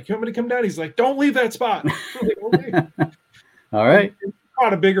 I'm like, you want me to come down? He's like, don't leave that spot. All right. He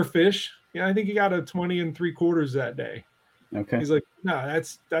caught a bigger fish. Yeah, I think he got a 20 3/4 that day. Okay. He's like, no,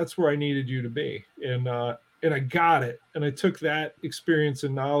 that's where I needed you to be. And I got it. And I took that experience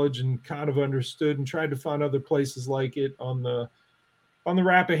and knowledge and kind of understood and tried to find other places like it on the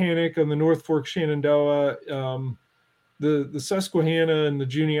Rappahannock, on the North Fork Shenandoah. The Susquehanna and the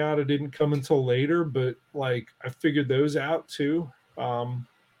Juniata didn't come until later, but like I figured those out too. And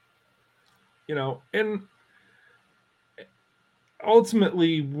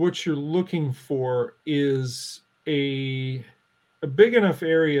ultimately what you're looking for is a big enough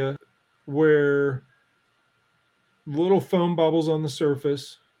area where little foam bubbles on the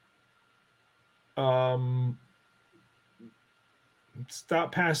surface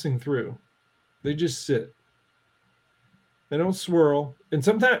stop passing through. They just sit. They don't swirl. And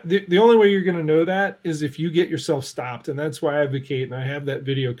sometimes the only way you're going to know that is if you get yourself stopped. And that's why I advocate, and I have that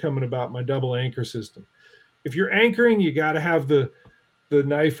video coming about my double anchor system. If you're anchoring, you got to have the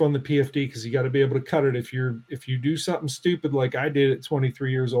knife on the PFD, because you got to be able to cut it. If you do something stupid like I did at 23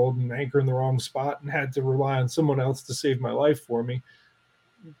 years old and anchor in the wrong spot and had to rely on someone else to save my life for me,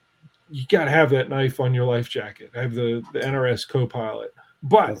 you got to have that knife on your life jacket. I have the NRS Copilot.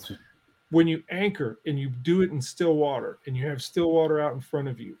 But when you anchor and you do it in still water, and you have still water out in front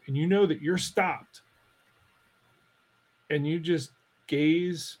of you, and you know that you're stopped, and you just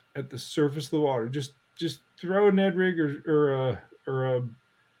gaze at the surface of the water, just throw a Ned rig or a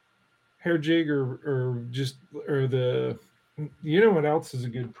hair jig or the, what else is a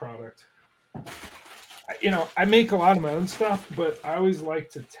good product? I make a lot of my own stuff, but I always like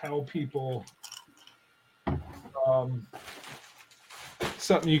to tell people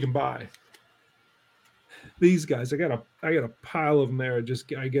something you can buy. These guys, I got a pile of them there.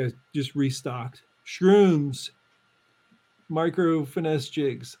 I guess just restocked. Shrooms, micro finesse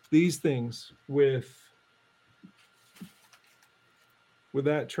jigs. These things with with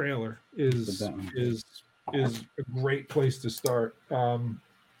that trailer is a great place to start. I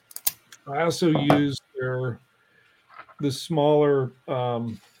also use the smaller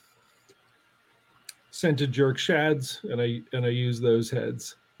scented jerk shads, and I use those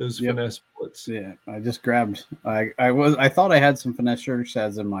heads, those finesse bullets. Yeah, I just grabbed. I thought I had some finesse jerk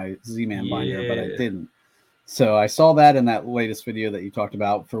shads in my Z-Man binder, but I didn't. So I saw that in that latest video that you talked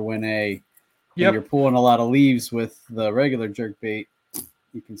about for when you're pulling a lot of leaves with the regular jerk bait,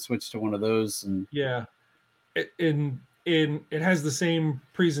 you can switch to one of those. And and it has the same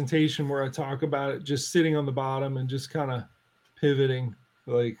presentation where I talk about it just sitting on the bottom and just kind of pivoting.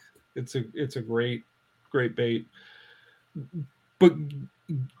 Like it's a great bait. But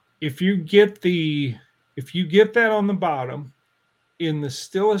if you get that on the bottom in the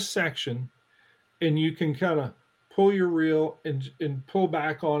stillest section, and you can kind of pull your reel and pull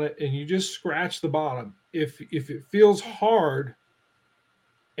back on it, and you just scratch the bottom. If it feels hard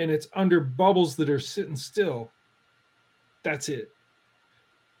and it's under bubbles that are sitting still, that's it.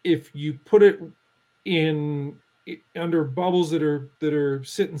 If you put it in under bubbles that are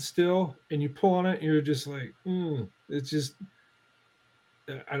sitting still and you pull on it, you're just like, it's just,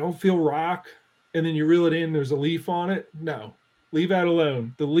 I don't feel rock. And then you reel it in, there's a leaf on it. No, leave that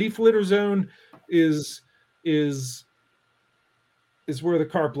alone. The leaf litter zone is where the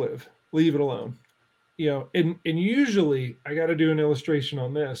carp live. Leave it alone. And usually I got to do an illustration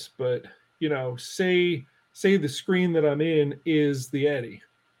on this, but say the screen that I'm in is the eddy.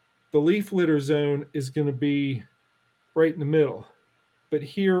 The leaf litter zone is going to be right in the middle, but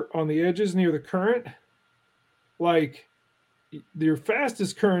here on the edges near the current, like your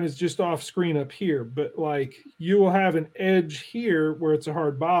fastest current is just off screen up here, but like you will have an edge here where it's a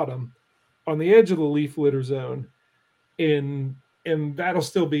hard bottom on the edge of the leaf litter zone, and that'll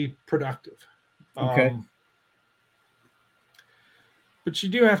still be productive. Okay. But you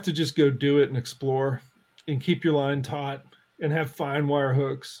do have to just go do it and explore and keep your line taut and have fine wire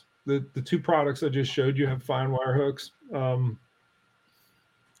hooks. The two products I just showed you have fine wire hooks. You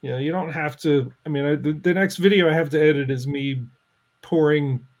don't have to. I mean, the next video I have to edit is me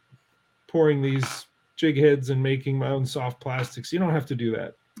pouring these jig heads and making my own soft plastics. You don't have to do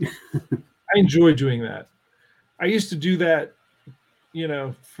that. I enjoy doing that. I used to do that,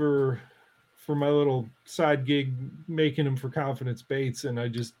 for my little side gig, making them for confidence baits, and I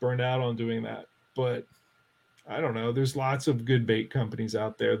just burned out on doing that. But I don't know. There's lots of good bait companies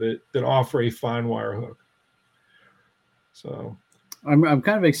out there that offer a fine wire hook. So I'm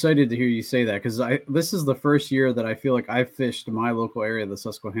kind of excited to hear you say that, because this is the first year that I feel like I've fished my local area, the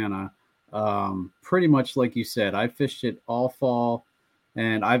Susquehanna. Pretty much like you said, I fished it all fall,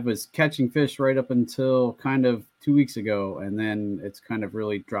 and I was catching fish right up until kind of 2 weeks ago, and then it's kind of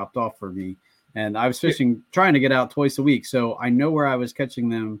really dropped off for me. And I was fishing, trying to get out twice a week, so I know where I was catching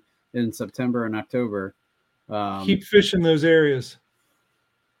them in September and October. Keep fishing those areas.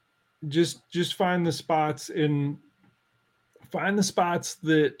 Just find the spots that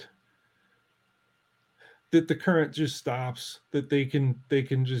the current just stops, that they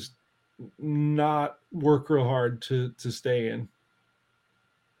can just not work real hard to stay in.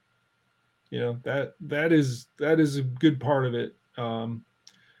 That is a good part of it.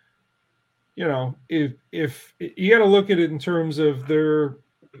 If you got to look at it in terms of they're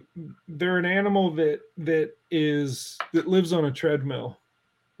an animal that lives on a treadmill.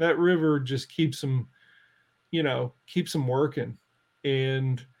 That river just keeps them working.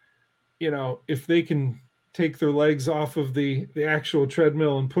 And if they can take their legs off of the actual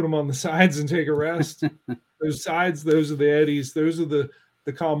treadmill and put them on the sides and take a rest, those sides, those are the eddies, those are the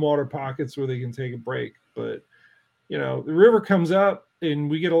calm water pockets where they can take a break. But the river comes up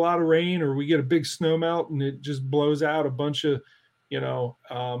and we get a lot of rain, or we get a big snow melt, and it just blows out a bunch of,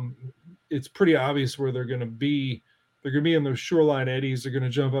 it's pretty obvious where they're going to be. They're going to be in those shoreline eddies. They're going to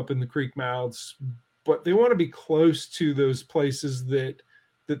jump up in the creek mouths, but they want to be close to those places that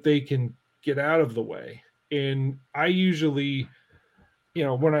they can get out of the way. And I usually,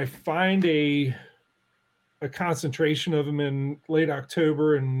 when I find a concentration of them in late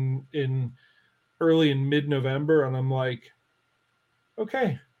October and in early and mid-November, and I'm like,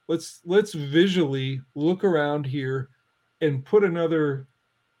 okay, let's visually look around here and put another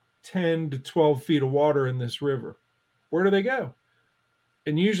 10 to 12 feet of water in this river. Where do they go?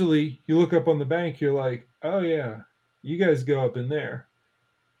 And usually you look up on the bank, you're like, oh yeah, you guys go up in there.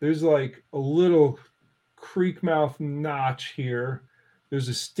 There's like a little creek mouth notch here. There's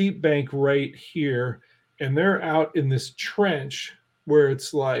a steep bank right here. And they're out in this trench where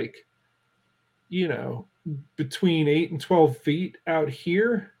it's like, between 8 and 12 feet out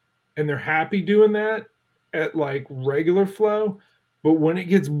here. And they're happy doing that at like regular flow. But when it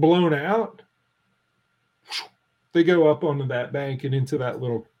gets blown out, they go up onto that bank and into that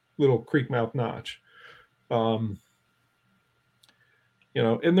little creek mouth notch. And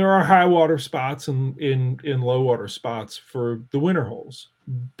there are high water spots and in low water spots for the winter holes,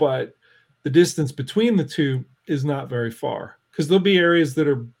 but the distance between the two is not very far, because there'll be areas that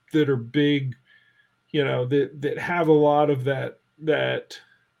are big, that have a lot of that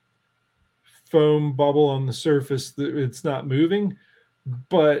foam bubble on the surface that it's not moving,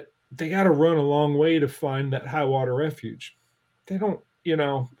 but they got to run a long way to find that high water refuge. They don't,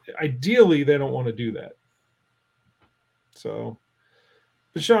 ideally they don't want to do that. So,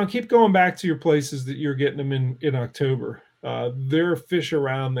 but Sean, keep going back to your places that you're getting them in October. There are fish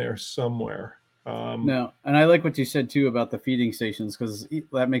around there somewhere. No, and I like what you said too about the feeding stations, because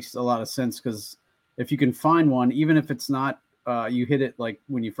that makes a lot of sense. Because if you can find one, even if it's not, you hit it like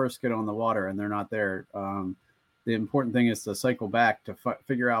when you first get on the water and they're not there. The important thing is to cycle back to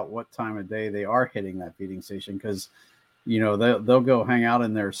figure out what time of day they are hitting that feeding station, because they'll go hang out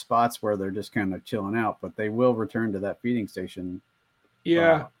in their spots where they're just kind of chilling out, but they will return to that feeding station.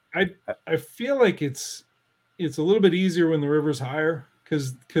 Yeah, I feel like it's a little bit easier when the river's higher,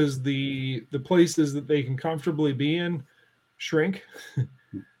 because the places that they can comfortably be in shrink.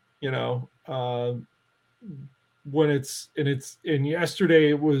 And yesterday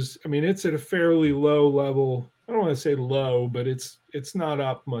it was, it's at a fairly low level. I don't want to say low, but it's not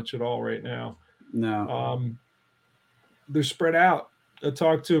up much at all right now. No. They're spread out. I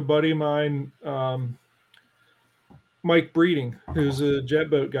talked to a buddy of mine, Mike Breeding, who's a jet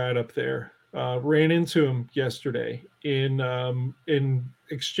boat guide up there. Ran into him yesterday in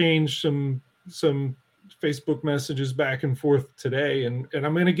exchange some Facebook messages back and forth today, and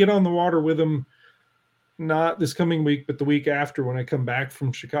I'm going to get on the water with him, not this coming week, but the week after when I come back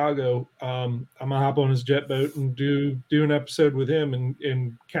from Chicago. I'm gonna hop on his jet boat and do an episode with him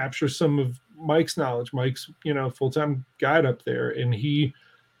and capture some of Mike's knowledge. Mike's full-time guide up there, and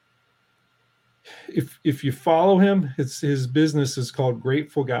if you follow him, his business is called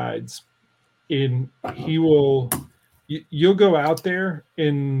Grateful Guides, and you'll go out there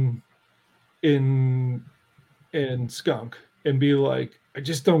in skunk and be like, I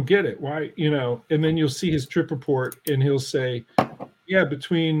just don't get it. Why, and then you'll see his trip report and he'll say, yeah,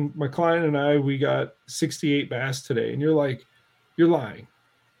 between my client and I, we got 68 bass today. And you're like, you're lying.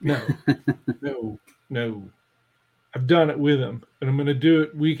 No, no. I've done it with him, and I'm going to do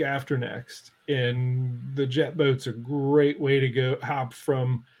it week after next. And the jet boat's a great way to go hop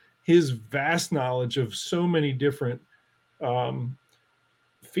from his vast knowledge of so many different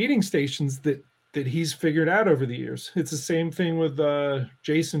feeding stations that he's figured out over the years. It's the same thing with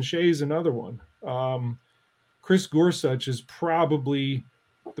Jason Shea's another one. Chris Gorsuch is probably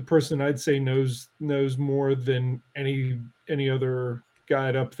the person I'd say knows more than any other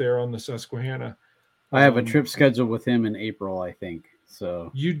guide up there on the Susquehanna. I have a trip scheduled with him in April, I think.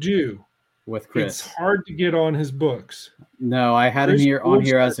 So you do with Chris. It's hard to get on his books. No, I had him on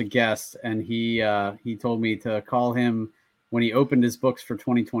here as a guest, and he told me to call him when he opened his books for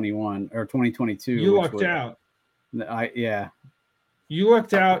 2021 or 2022. You lucked out. You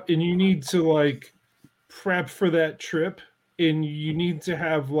lucked out, and you need to prep for that trip, and you need to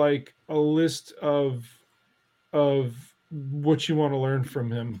have a list of what you want to learn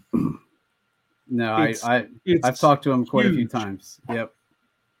from him. No, I've talked to him quite a few times. Yep.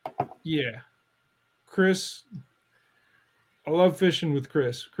 Yeah. Chris, I love fishing with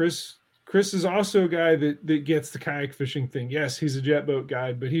Chris. Chris is also a guy that gets the kayak fishing thing. Yes, he's a jet boat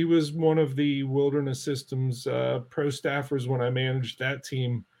guide, but he was one of the Wilderness Systems pro staffers when I managed that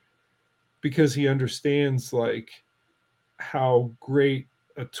team, because he understands how great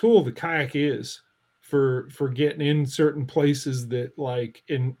a tool the kayak is for getting in certain places that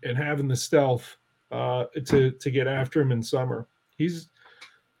and having the stealth to get after him in summer. He's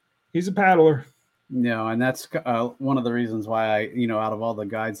a paddler. No, and that's one of the reasons why I, out of all the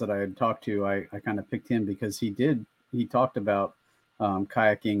guides that I had talked to, I kind of picked him, because he talked about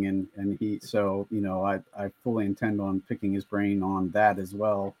kayaking and I fully intend on picking his brain on that as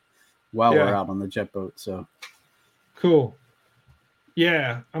well while we're out on the jet boat. So cool.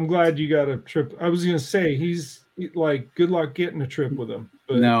 Yeah, I'm glad you got a trip. I was going to say, he's good luck getting a trip with him.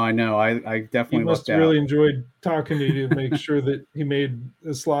 But no, I know. I definitely he must have really enjoyed talking to you to make sure that he made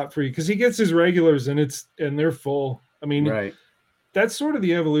a slot for you, because he gets his regulars and they're full. Right. That's sort of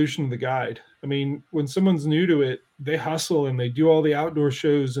the evolution of the guide. When someone's new to it, they hustle and they do all the outdoor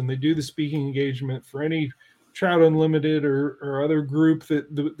shows and they do the speaking engagement for any Trout Unlimited or other group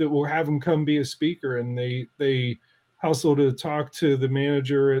that will have them come be a speaker, and they hustle to talk to the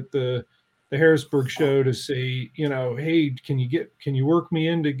manager at the Harrisburg show to say, hey, can you work me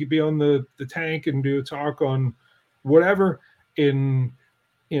in to be on the tank and do a talk on whatever? And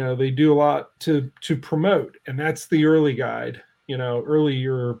they do a lot to promote, and that's the early guide,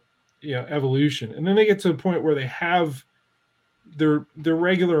 earlier evolution. And then they get to a point where they have their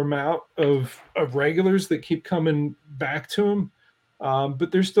regular amount of regulars that keep coming back to them,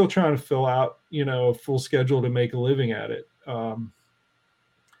 but they're still trying to fill out a full schedule to make a living at it.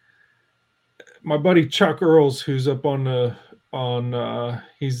 My buddy Chuck Earls, who's up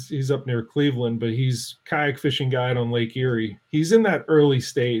he's up near Cleveland, but he's kayak fishing guide on Lake Erie. He's in that early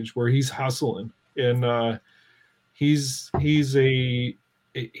stage where he's hustling, and he's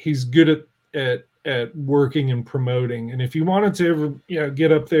good at working and promoting. And if you wanted to ever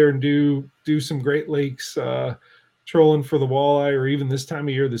get up there and do some Great Lakes trolling for the walleye, or even this time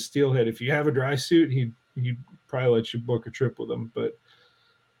of year the steelhead, if you have a dry suit, he'd probably let you book a trip with him. But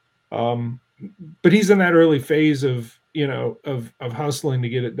he's in that early phase of hustling to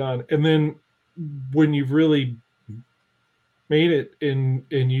get it done. And then when you've really made it and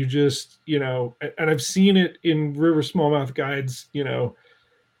you just, and I've seen it in river smallmouth guides,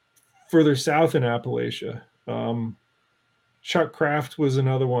 further south in Appalachia. Chuck Kraft was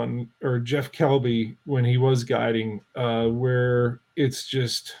another one, or Jeff Kelby when he was guiding, where it's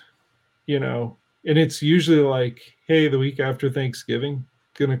just, and it's usually like, hey, the week after Thanksgiving,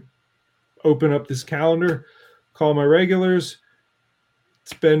 gonna open up this calendar, call my regulars,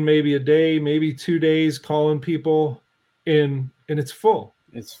 spend maybe a day, maybe 2 days calling people, and it's full.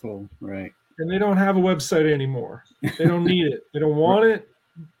 It's full, right? And they don't have a website anymore. They don't need it. They don't want it.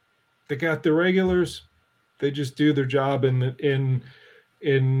 They got their regulars. They just do their job, and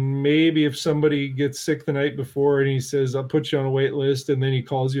maybe if somebody gets sick the night before and he says, I'll put you on a wait list, and then he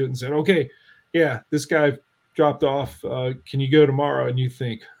calls you and said, okay, yeah, this guy dropped off. Can you go tomorrow? And you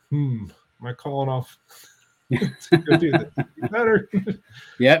think, am I calling off to go do this? You better.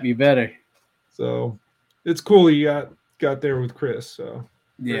 Yep, you better. So it's cool you got there with Chris. So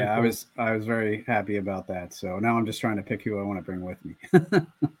yeah, cool. I was very happy about that. So now I'm just trying to pick who I want to bring with me.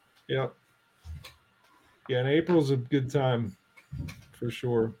 Yep. Yeah, and April's a good time for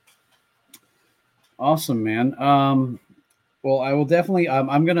sure. Awesome, man. Well, I will definitely,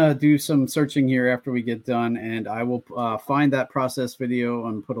 I'm going to do some searching here after we get done, and I will find that process video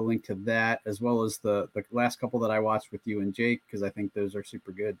and put a link to that, as well as the last couple that I watched with you and Jake, because I think those are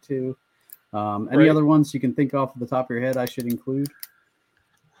super good too. Any other ones you can think off the top of your head I should include?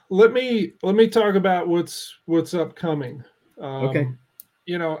 Let me talk about what's upcoming. Okay.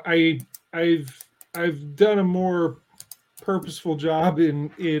 I've done a more purposeful job in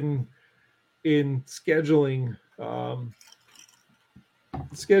scheduling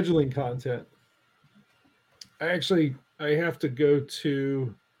content. I have to go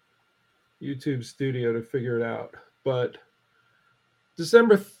to YouTube Studio to figure it out, but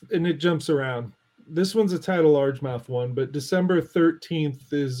December, and it jumps around. This one's a title largemouth one, but December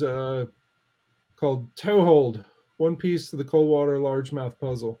 13th is called Toehold, One Piece to the Coldwater Largemouth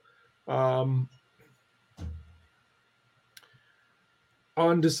Puzzle.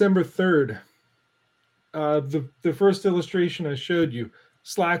 On December 3rd, the first illustration I showed you,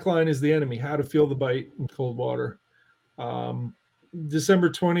 slackline is the enemy, how to feel the bite in cold water. December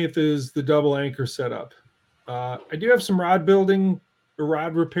 20th is the double anchor setup. I do have some rod building or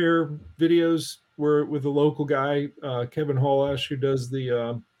rod repair videos with a local guy, Kevin Hallash, who does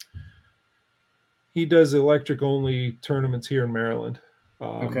he does electric only tournaments here in Maryland.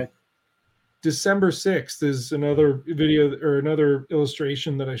 Okay. December 6th is another video or another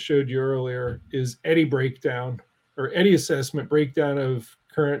illustration that I showed you earlier, is eddy breakdown or eddy assessment, breakdown of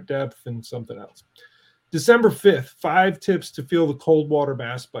current depth and something else. December 5th, 5 tips to feel the cold water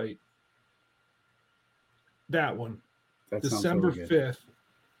bass bite. That one. That December 5th.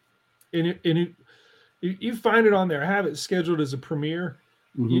 And you find it on there. I have it scheduled as a premiere.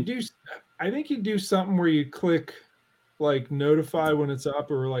 Mm-hmm. I think you do something where you click like notify when it's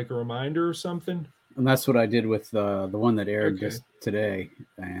up, or like a reminder or something. And that's what I did with the one that aired just today,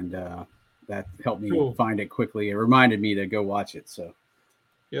 and that helped me find it quickly. It reminded me to go watch it. So,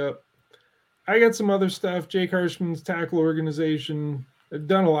 yep. I got some other stuff. Jake Hirschman's tackle organization. I've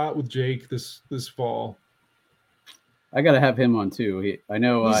done a lot with Jake this fall. I got to have him on too. I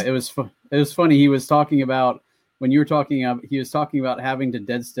know it was funny. He was talking about when you were talking. He was talking about having to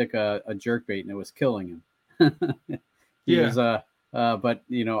dead stick a jerkbait, and it was killing him. He was but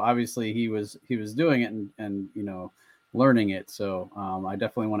obviously he was doing it and learning it. So I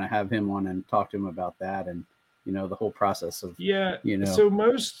definitely want to have him on and talk to him about that, and the whole process of So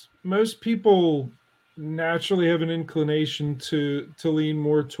most people naturally have an inclination to lean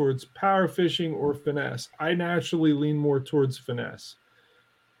more towards power fishing or finesse. I naturally lean more towards finesse.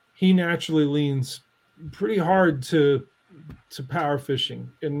 He naturally leans pretty hard to power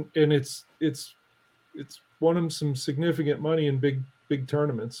fishing, and it's won him some significant money in big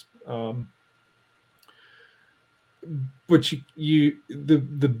tournaments. But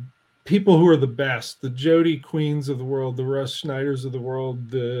the people who are the best, the Jody Queens of the world, the Russ Schneiders of the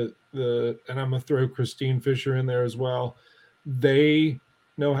world, the and I'm gonna throw Christine Fisher in there as well. They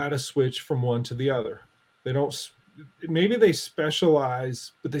know how to switch from one to the other. They don't. Maybe they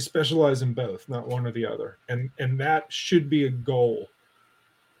specialize, but they specialize in both, not one or the other. And that should be a goal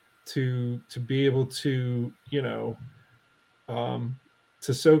to be able to, to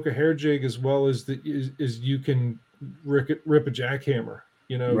soak a hair jig as well as you can rip a jackhammer,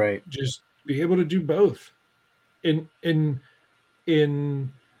 Right. just be able to do both and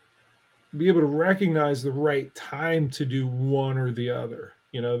be able to recognize the right time to do one or the other.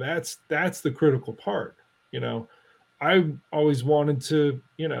 That's the critical part. I always wanted to,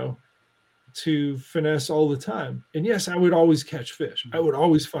 to finesse all the time. And yes, I would always catch fish. I would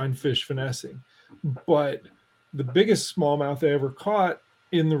always find fish finessing. But the biggest smallmouth I ever caught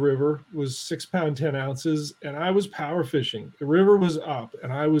in the river was 6 pound, 10 ounces. And I was power fishing. The river was up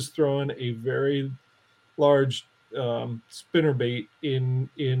and I was throwing a very large spinner bait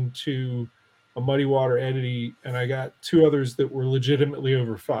into a muddy water entity. And I got 2 others that were legitimately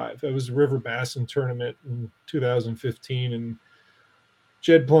over 5. That was a river bassin tournament in 2015. And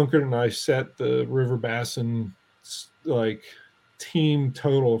Jed Plunkett and I set the river bassin team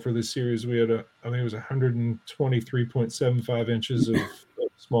total for the series. We had I think it was 123.75 inches of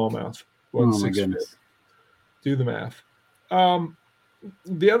smallmouth. Oh my goodness! Do the math.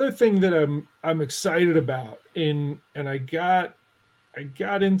 The other thing that I'm excited about, and I got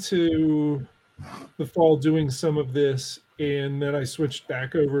into the fall doing some of this, and then I switched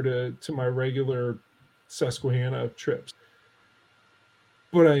back over to my regular Susquehanna trips.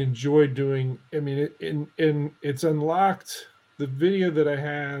 But I enjoyed doing. I mean, it's unlocked the video that I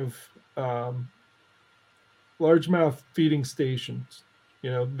have. Largemouth feeding stations.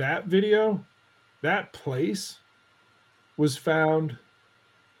 That video, that place was found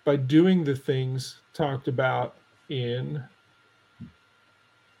by doing the things talked about in.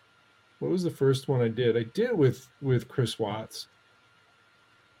 What was the first one I did? I did with Chris Watts.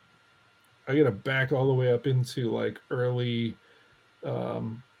 I got to back all the way up into early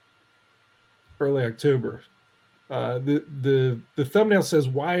October. The thumbnail says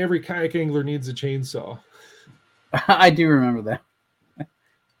why every kayak angler needs a chainsaw. I do remember that.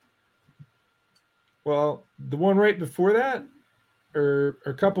 Well, the one right before that, or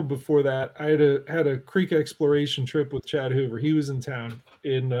a couple before that, I had a creek exploration trip with Chad Hoover. He was in town,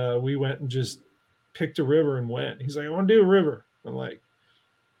 and we went and just picked a river and went. He's like, I want to do a river. I'm like,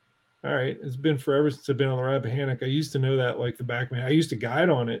 all right. It's been forever since I've been on the Rappahannock. I used to know that like the back of my. I used to guide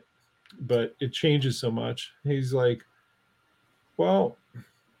on it, but it changes so much. He's like, well,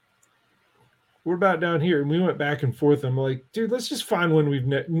 what about down here? And we went back and forth. I'm like, dude, let's just find one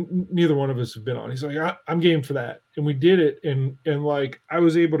neither one of us have been on. He's like, I'm game for that. And we did it. And I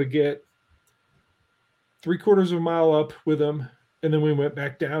was able to get 3/4 of a mile up with him. And then we went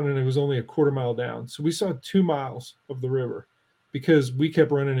back down and it was only a 1/4 mile down. So we saw 2 miles of the river because we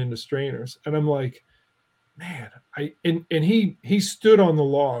kept running into strainers. And I'm like, man, and he stood on the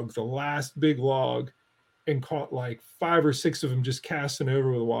log, the last big log, and caught 5 or 6 of them just casting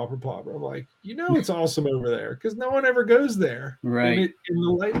over with a whopper plopper. I'm like, it's awesome over there because no one ever goes there. Right. And the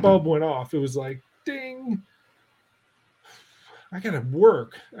light bulb went off. It was like, ding. I got to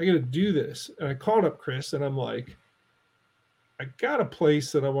work. I got to do this. And I called up Chris and I'm like, I got a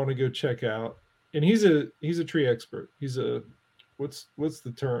place that I want to go check out. And he's a tree expert. He's a, what's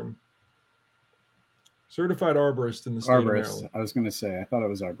the term? Certified arborist in the state of Maryland. I was going to say, I thought it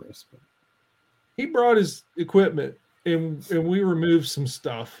was arborist. But... He brought his equipment and we removed some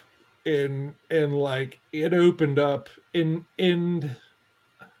stuff and it opened up and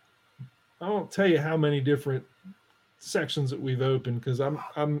I won't tell you how many different sections that we've opened because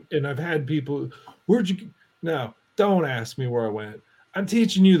I've had people, no, don't ask me where I went. I'm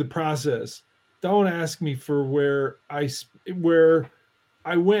teaching you the process. Don't ask me for where I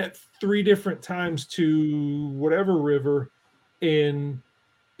went 3 different times to whatever river and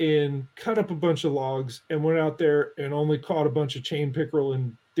cut up a bunch of logs and went out there and only caught a bunch of chain pickerel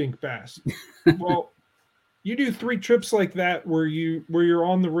and dink bass. Well, you do 3 trips like that where you're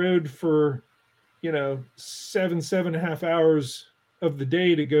on the road for 7.5 hours of the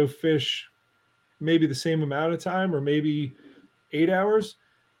day to go fish maybe the same amount of time or maybe 8 hours.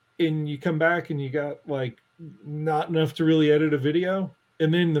 and you come back and you got like not enough to really edit a video,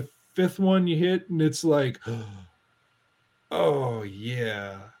 and then the fifth one you hit and it's like, oh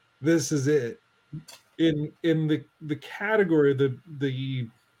yeah, this is it. In the category, the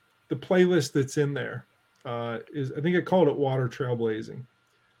playlist that's in there is, I think I called it Water Trailblazing,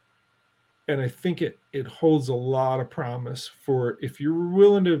 and I think it holds a lot of promise for if you're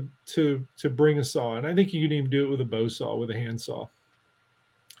willing to bring a saw, and I think you can even do it with a bow saw, with a handsaw,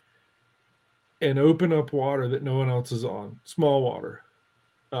 and open up water that no one else is on, small water.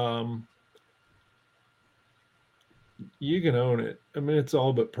 You can own it. I mean, it's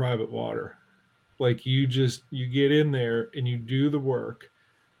all but private water. Like you get in there and you do the work.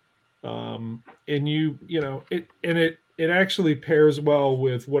 And it actually pairs well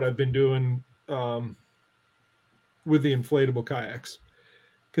with what I've been doing with the inflatable kayaks,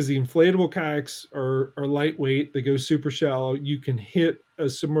 because the inflatable kayaks are lightweight. They go super shallow. You can hit a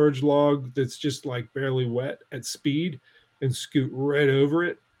submerged log that's just like barely wet at speed and scoot right over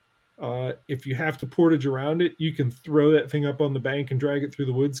it. If you have to portage around it, you can throw that thing up on the bank and drag it through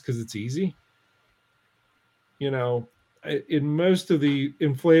the woods because it's easy. In most of the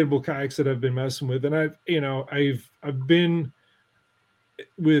inflatable kayaks that I've been messing with, and I've been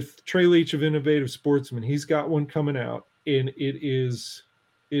with Trey Leach of Innovative Sportsman. He's got one coming out, and it is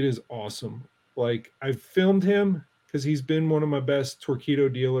awesome. Like, I've filmed him because he's been one of my best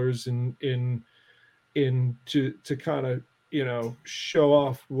Torqeedo dealers in to kind of show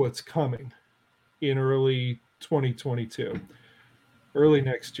off what's coming in early 2022, early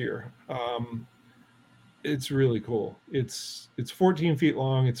next year. It's really cool. It's 14 feet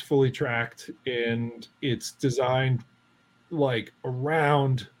long. It's fully tracked, and it's designed like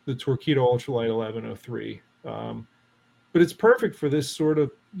around the Torqeedo Ultralight 1103. But it's perfect for this sort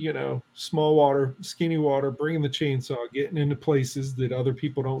of, small water, skinny water, bringing the chainsaw, getting into places that other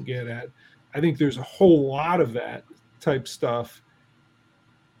people don't get at. I think there's a whole lot of that type stuff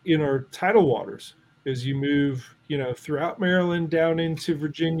in our tidal waters as you move, throughout Maryland down into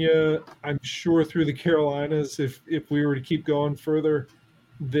Virginia. I'm sure through the Carolinas, if we were to keep going further,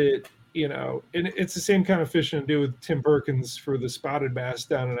 that, and it's the same kind of fishing I do with Tim Perkins for the spotted bass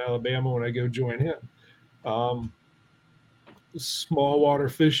down in Alabama when I go join him. Small water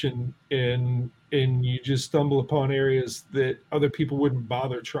fishing, and you just stumble upon areas that other people wouldn't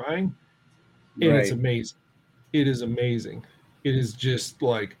bother trying. And It's amazing. It is amazing. It is just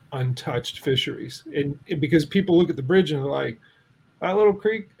like untouched fisheries. And because people look at the bridge and they're like, that little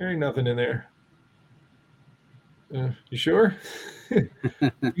creek, there ain't nothing in there. You sure?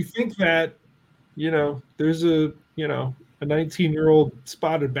 You think that, there's a 19-year-old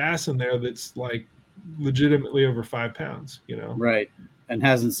spotted bass in there that's like legitimately over 5 pounds, Right. And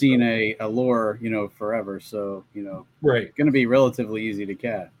hasn't seen a lure, forever. So, right. Going to be relatively easy to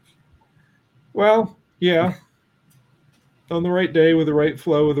catch. Well, yeah. On the right day, with the right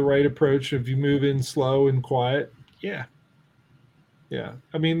flow, with the right approach, if you move in slow and quiet, yeah.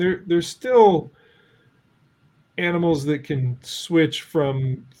 I mean, there's still animals that can switch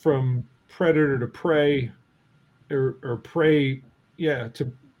from predator to prey, or prey,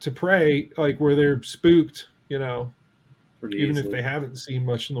 to prey, like where they're spooked, Pretty even easily. if they haven't seen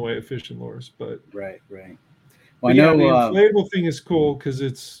much in the way of fishing lures. But right. Well, I know the inflatable thing is cool because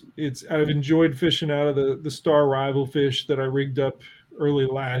it's I've enjoyed fishing out of the Star Rival fish that I rigged up early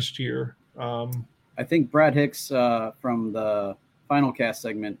last year. I think Brad Hicks from the Final Cast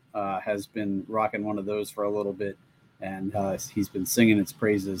segment has been rocking one of those for a little bit, and he's been singing its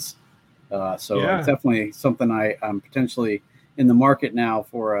praises. It's definitely something I'm potentially in the market now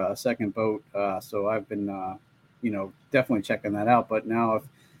for a second boat. So I've been, definitely checking that out. But now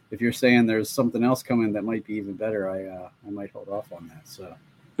if you're saying there's something else coming that might be even better, I might hold off on that. So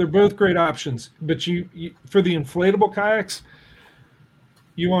they're both great options. But you for the inflatable kayaks,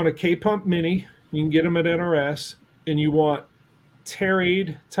 you want a K-Pump Mini. You can get them at NRS, and you want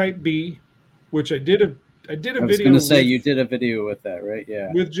Terraid Type B, which I did a video. I was going to say you did a video with that, right?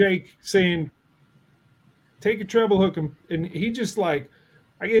 Yeah. With Jake saying, take a treble hook, and he just like,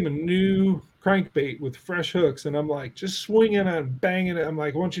 I gave him a new crankbait with fresh hooks, and I'm like, just swinging and banging it. I'm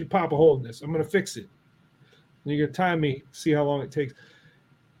like, I want you to pop a hole in this. I'm going to fix it. And you're going to time me, see how long it takes.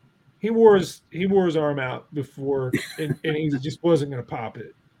 He wore his arm out before, and he just wasn't going to pop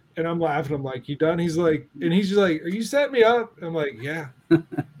it. And I'm laughing. I'm like, you done? He's like, and he's just like, are you setting me up? I'm like, yeah.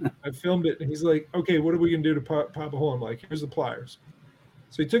 I filmed it. And he's like, okay, what are we going to do to pop a hole? I'm like, here's the pliers.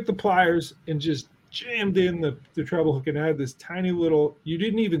 So he took the pliers and just jammed in the treble hook, and had this tiny little, you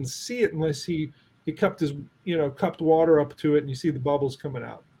didn't even see it unless he cupped his, cupped water up to it, and you see the bubbles coming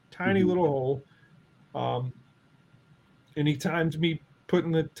out. Tiny little hole. And he timed me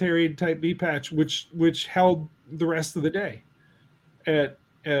putting the Terry type B patch, which held the rest of the day at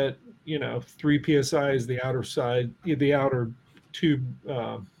 3 psi is the outer side, the outer tube,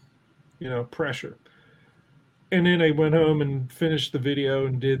 pressure. And then I went home and finished the video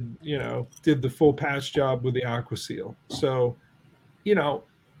and did the full patch job with the Aqua Seal. So,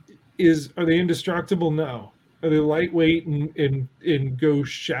 are they indestructible? No. Are they lightweight and go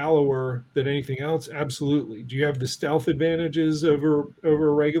shallower than anything else? Absolutely. Do you have the stealth advantages over a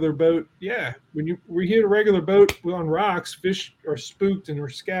regular boat? Yeah. When we hit a regular boat on rocks, fish are spooked and are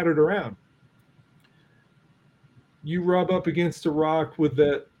scattered around. You rub up against a rock with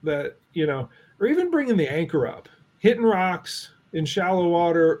that, or even bringing the anchor up, hitting rocks in shallow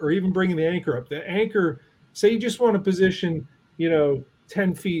water, or even bringing the anchor up. The anchor, say you just want to position, 10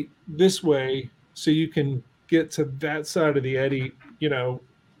 feet this way so you can get to that side of the eddy, you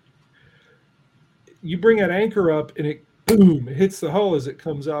bring that anchor up and it hits the hull as it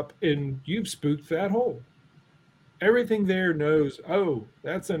comes up, and you've spooked that hole. Everything there knows, oh,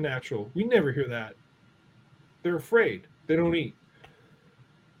 that's unnatural. We never hear that. They're afraid. They don't eat.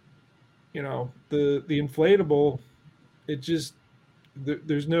 The inflatable, it just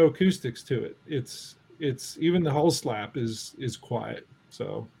there's no acoustics to it. It's even the hull slap is quiet.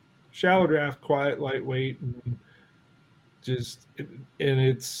 So shallow draft, quiet, lightweight, and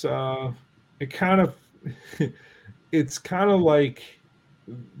it's kind of like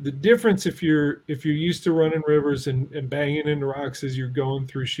the difference if you're used to running rivers and banging into rocks as you're going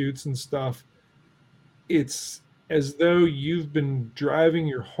through chutes and stuff. It's as though you've been driving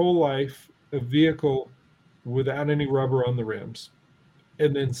your whole life a vehicle without any rubber on the rims,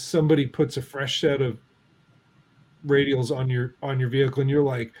 and then somebody puts a fresh set of radials on your vehicle, and you're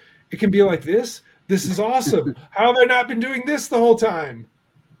like, it can be like this. This is awesome. How have I not been doing this the whole time?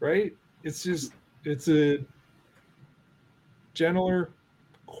 Right? It's a gentler,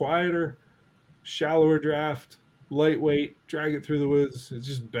 quieter, shallower draft, lightweight, drag it through the woods. It's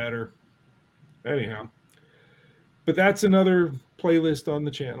just better. Anyhow, but that's another playlist on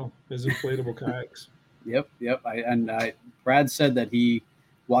the channel, is inflatable kayaks. Yep. Brad said that he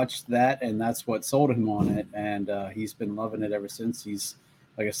watched that and that's what sold him on it, and he's been loving it ever since. He's,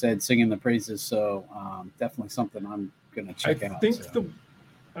 like I said, singing the praises. So definitely something I'm gonna check out.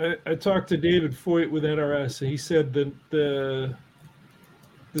 I talked to David Foyt with NRS, and he said that the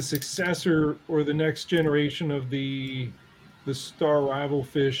successor or the next generation of the star rival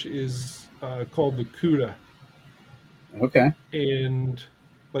fish is called the Cuda. Okay. And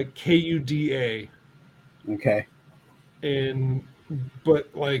like Kuda. Okay. But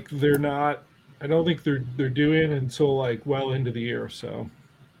like they're not. I don't think they're doing until like well into the year. So.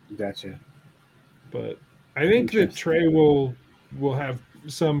 Gotcha. But I think that Trey will have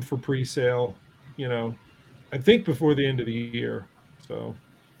some for pre-sale. I think before the end of the year. So.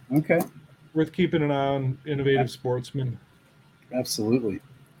 Okay. Worth keeping an eye on. Innovative Sportsman. Absolutely.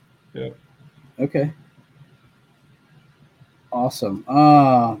 Yeah. Okay. Awesome.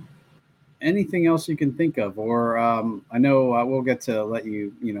 Anything else you can think of, or I know we'll get to let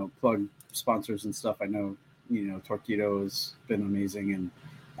you plug sponsors and stuff. I know Torquedo has been amazing, and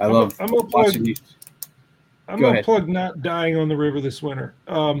I'm watching you. I'm gonna plug not dying on the river this winter.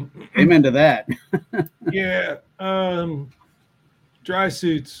 Amen to that. Yeah. Dry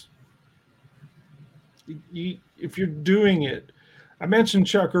suits. If you're doing it, I mentioned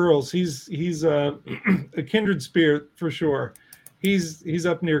Chuck Earls. He's a kindred spirit for sure. He's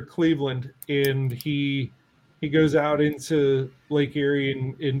up near Cleveland, and he goes out into Lake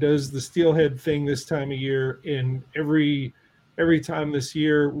Erie and does the steelhead thing this time of year. And every time this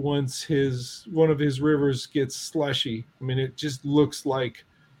year, once one of his rivers gets slushy, I mean, it just looks like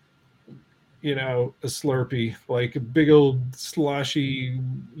a Slurpee, like a big old slushy,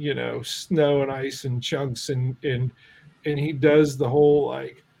 snow and ice and chunks, and he does the whole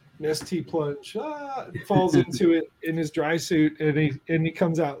like Nestea plunge, falls into it in his dry suit, and he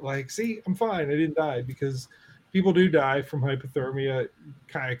comes out like, see, I'm fine, I didn't die, because people do die from hypothermia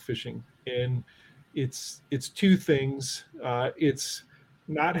kayak fishing, and it's two things. It's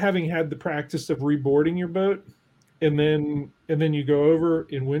not having had the practice of reboarding your boat, and then you go over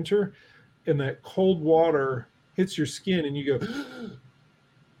in winter, and that cold water hits your skin, and you go.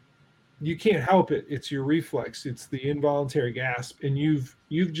 You can't help it. It's your reflex. It's the involuntary gasp, and you've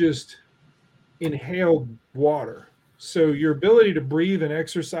just inhaled water. So your ability to breathe and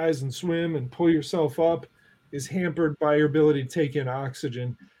exercise and swim and pull yourself up is hampered by your ability to take in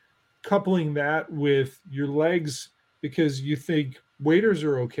oxygen. Coupling that with your legs, because you think waders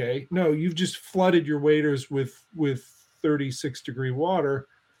are okay. No, you've just flooded your waders with 36-degree water,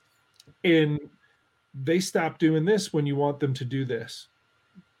 and they stop doing this when you want them to do this.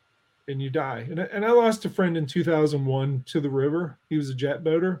 and you die. And I lost a friend in 2001 to the river. He was a jet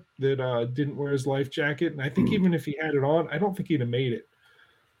boater that didn't wear his life jacket, and I think even if he had it on, I don't think he'd have made it.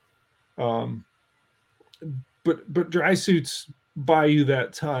 But dry suits buy you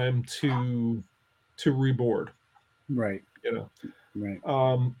that time to reboard. Right. Right. Right.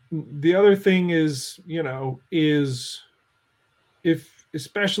 The other thing is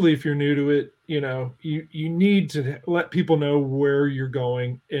especially if you're new to it, you need to let people know where you're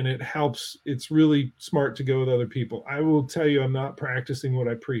going, and it helps. It's really smart to go with other people. I will tell you, I'm not practicing what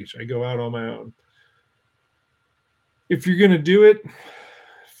I preach. I go out on my own. If you're going to do it,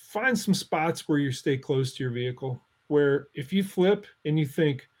 find some spots where you stay close to your vehicle, where if you flip and you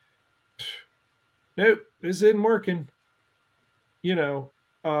think, nope, this isn't working, get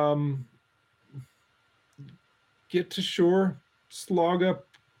to shore, slog up,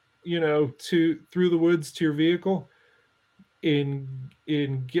 through the woods to your vehicle, and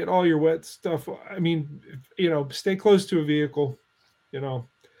get all your wet stuff. I mean, stay close to a vehicle.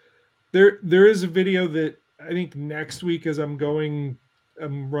 There is a video that I think next week, as I'm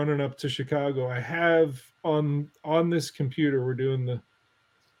running up to Chicago, I have on this computer, we're doing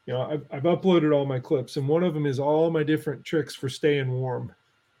I've uploaded all my clips, and one of them is all my different tricks for staying warm.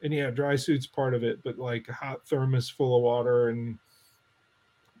 And yeah, dry suit's part of it, but like a hot thermos full of water, and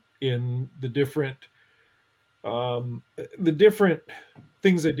in the different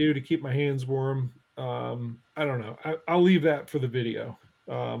things I do to keep my hands warm. I don't know. I'll leave that for the video.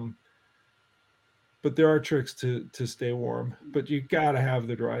 But there are tricks to stay warm, but you got to have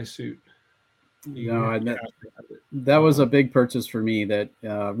the dry suit. That was a big purchase for me that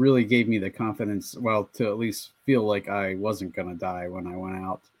really gave me the confidence, well, to at least feel like I wasn't going to die when I went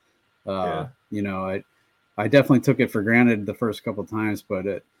out. I definitely took it for granted the first couple of times, but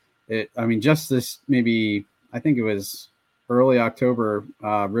just this, maybe, I think it was early October,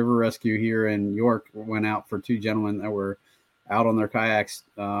 river rescue here in York went out for two gentlemen that were out on their kayaks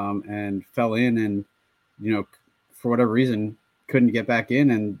and fell in, and, for whatever reason, couldn't get back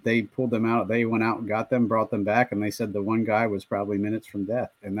in, and they pulled them out. They went out and got them, brought them back, and they said the one guy was probably minutes from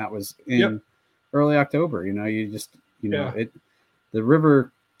death, and that was in early October. The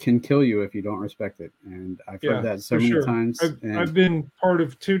river can kill you if you don't respect it, and I've heard that so many times. I've been part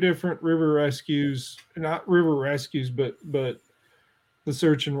of two different river rescues, not river rescues, but the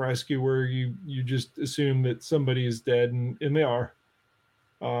search and rescue, where you just assume that somebody is dead, and they are.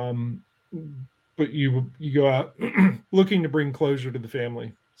 But you go out looking to bring closure to the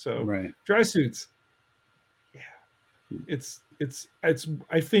family. So dry suits. Yeah. It's I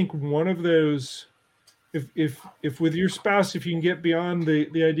think one of those, if with your spouse, if you can get beyond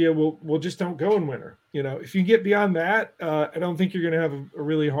the idea, we'll just don't go in winter. If you get beyond that, I don't think you're going to have a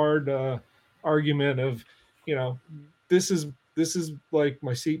really hard argument of, this is like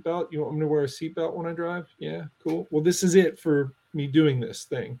my seatbelt. You want me to wear a seatbelt when I drive? Yeah, cool. Well, this is it for me doing this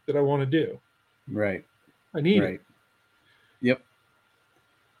thing that I want to do. Right. I need it. Yep.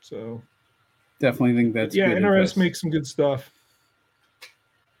 So definitely think that's good NRS advice. Makes some good stuff.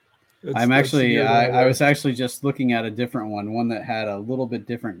 I was actually just looking at a different one that had a little bit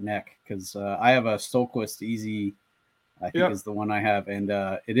different neck, because I have a Stolquist Easy, I think is the one I have, and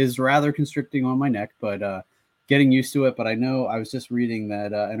it is rather constricting on my neck, but getting used to it. But I know I was just reading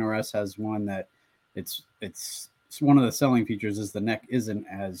that NRS has one that it's one of the selling features is the neck isn't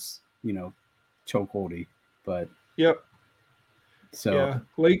as chokeholdy, but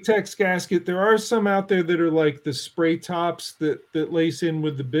latex gasket. There are some out there that are like the spray tops that lace in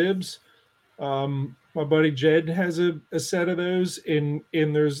with the bibs. My buddy Jed has a set of those, and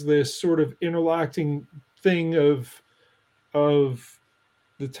there's this sort of interlocking thing of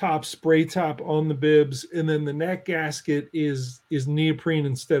the top spray top on the bibs, and then the neck gasket is neoprene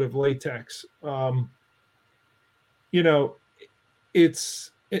instead of latex.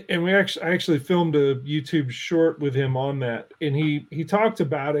 And I actually filmed a YouTube short with him on that, and he talked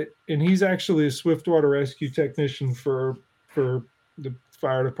about it, and he's actually a swiftwater rescue technician for the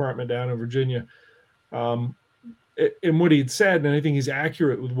fire department down in Virginia. And what he'd said, and I think he's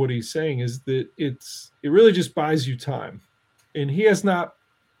accurate with what he's saying, is that it really just buys you time. And he has not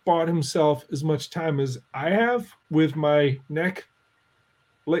bought himself as much time as I have with my neck,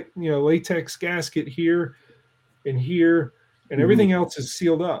 latex gasket here and here. And everything else is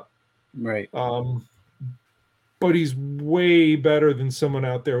sealed up. Right. But he's way better than someone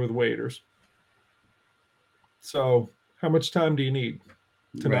out there with waders. So how much time do you need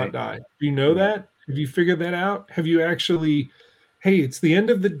to not die? Do you know that? Have you figured that out? Have you actually, hey, it's the end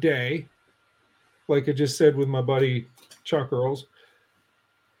of the day, like I just said with my buddy Chuck Earls,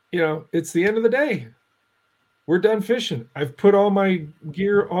 it's the end of the day. we're done fishing. I've put all my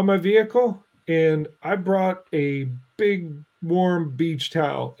gear on my vehicle, and I brought a big warm beach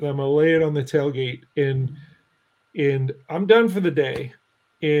towel, and I'm gonna lay it on the tailgate, and I'm done for the day.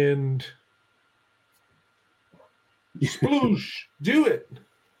 And sploosh, do it.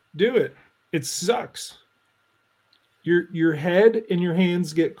 It sucks. Your head and your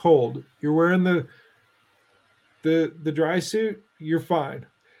hands get cold. You're wearing the dry suit, you're fine.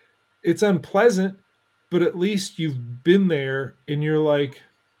 It's unpleasant, but at least you've been there and you're like,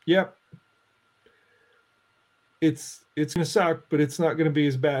 yep, it's gonna suck, but it's not gonna be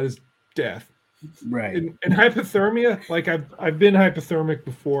as bad as death. Right. And hypothermia, like I've been hypothermic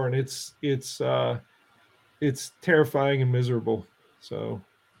before, and it's terrifying and miserable. So,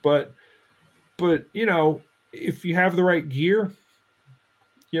 but you know, if you have the right gear,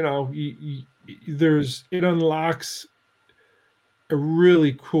 you know, it unlocks a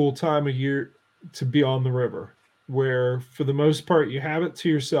really cool time of year to be on the river, where for the most part you have it to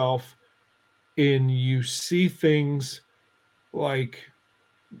yourself, and you see things like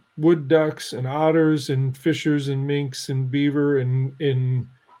wood ducks and otters and fishers and minks and beaver and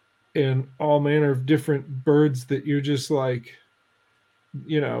all manner of different birds that you're just like,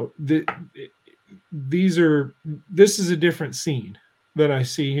 you know, this is a different scene than I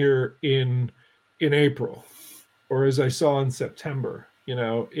see here in April, or as I saw in September, you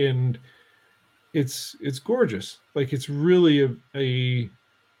know, and it's gorgeous. Like, it's really a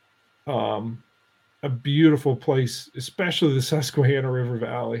beautiful place, especially the Susquehanna River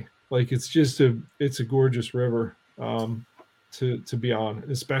Valley. Like, it's a gorgeous river to be on,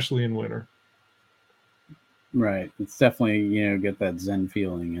 especially in winter. Right. It's definitely, you know, get that Zen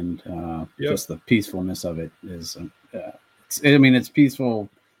feeling, and just the peacefulness of it is, it's peaceful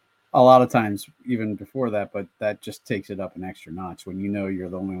a lot of times even before that, but that just takes it up an extra notch when you know you're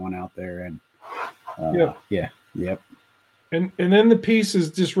the only one out there. And Yep. And then the peace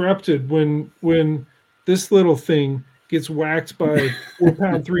is disrupted when this little thing gets whacked by a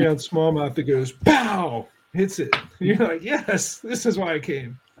 4-pound 3-ounce smallmouth that goes pow, hits it. You're like, yes, this is why I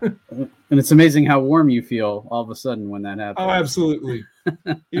came. And it's amazing how warm you feel all of a sudden when that happens. Oh, absolutely.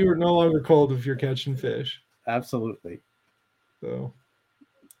 You are no longer cold if you're catching fish. Absolutely. So,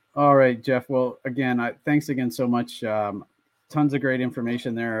 all right, Jeff. Well, again, thanks again so much. Tons of great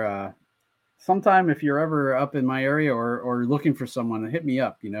information there. Sometime if you're ever up in my area or looking for someone, hit me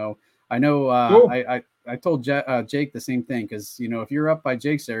up. You know, I know cool. I told Jake the same thing, because, you know, if you're up by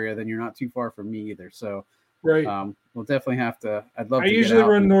Jake's area, then you're not too far from me either. So right. We'll definitely have to. I'd love. I usually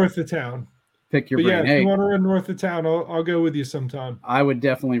run north of town. Pick your brain. Yeah, if you want to run north of town, I'll go with you sometime. I would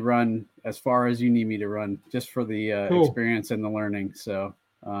definitely run as far as you need me to run, just for the experience and the learning. So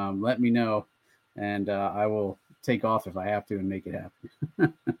let me know, and I will take off if I have to and make it happen.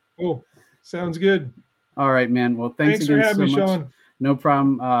 Cool. Sounds good. All right, man. Well, thanks for again having so me, much. Sean. No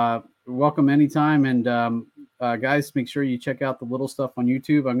problem. Welcome anytime. And guys, make sure you check out the little stuff on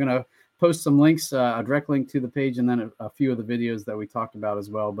YouTube. I'm going to post some links, a direct link to the page, and then a few of the videos that we talked about as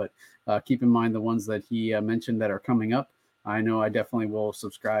well. But keep in mind the ones that he mentioned that are coming up. I know I definitely will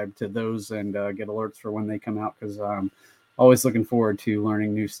subscribe to those and get alerts for when they come out, because I'm always looking forward to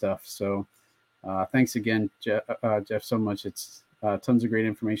learning new stuff. So thanks again, Jeff, so much. It's tons of great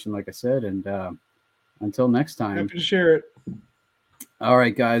information, like I said. And until next time. Happy to share it. All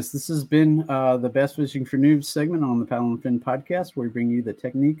right, guys, this has been the Bass Fishing for Noobs segment on the Paddle and Fin podcast, where we bring you the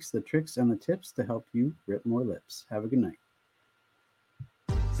techniques, the tricks, and the tips to help you rip more lips. Have a good night.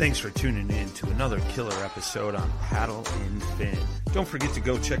 Thanks for tuning in to another killer episode on Paddle and Fin. Don't forget to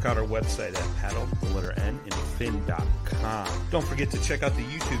go check out our website at paddle_n_fin.com. Don't forget to check out the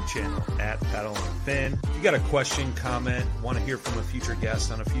YouTube channel at Paddle and Fin. If you got a question, comment, want to hear from a future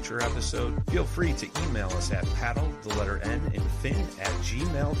guest on a future episode, feel free to email us at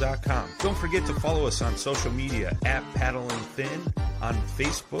paddle_n_fin@gmail.com. Don't forget to follow us on social media at Paddle and Fin on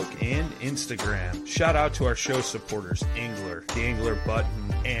Facebook and Instagram. Shout out to our show supporters, Angler. The Angler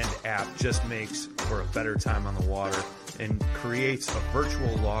button and app just makes for a better time on the water and creates a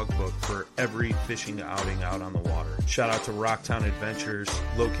virtual logbook for every fishing outing out on the water. Shout out to Rocktown Adventures,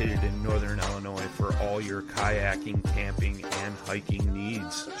 located in Northern Illinois, for all your kayaking, camping, and hiking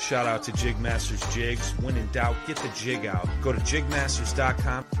needs. Shout out to Jigmasters Jigs. When in doubt, get the jig out. Go to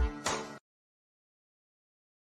jigmasters.com.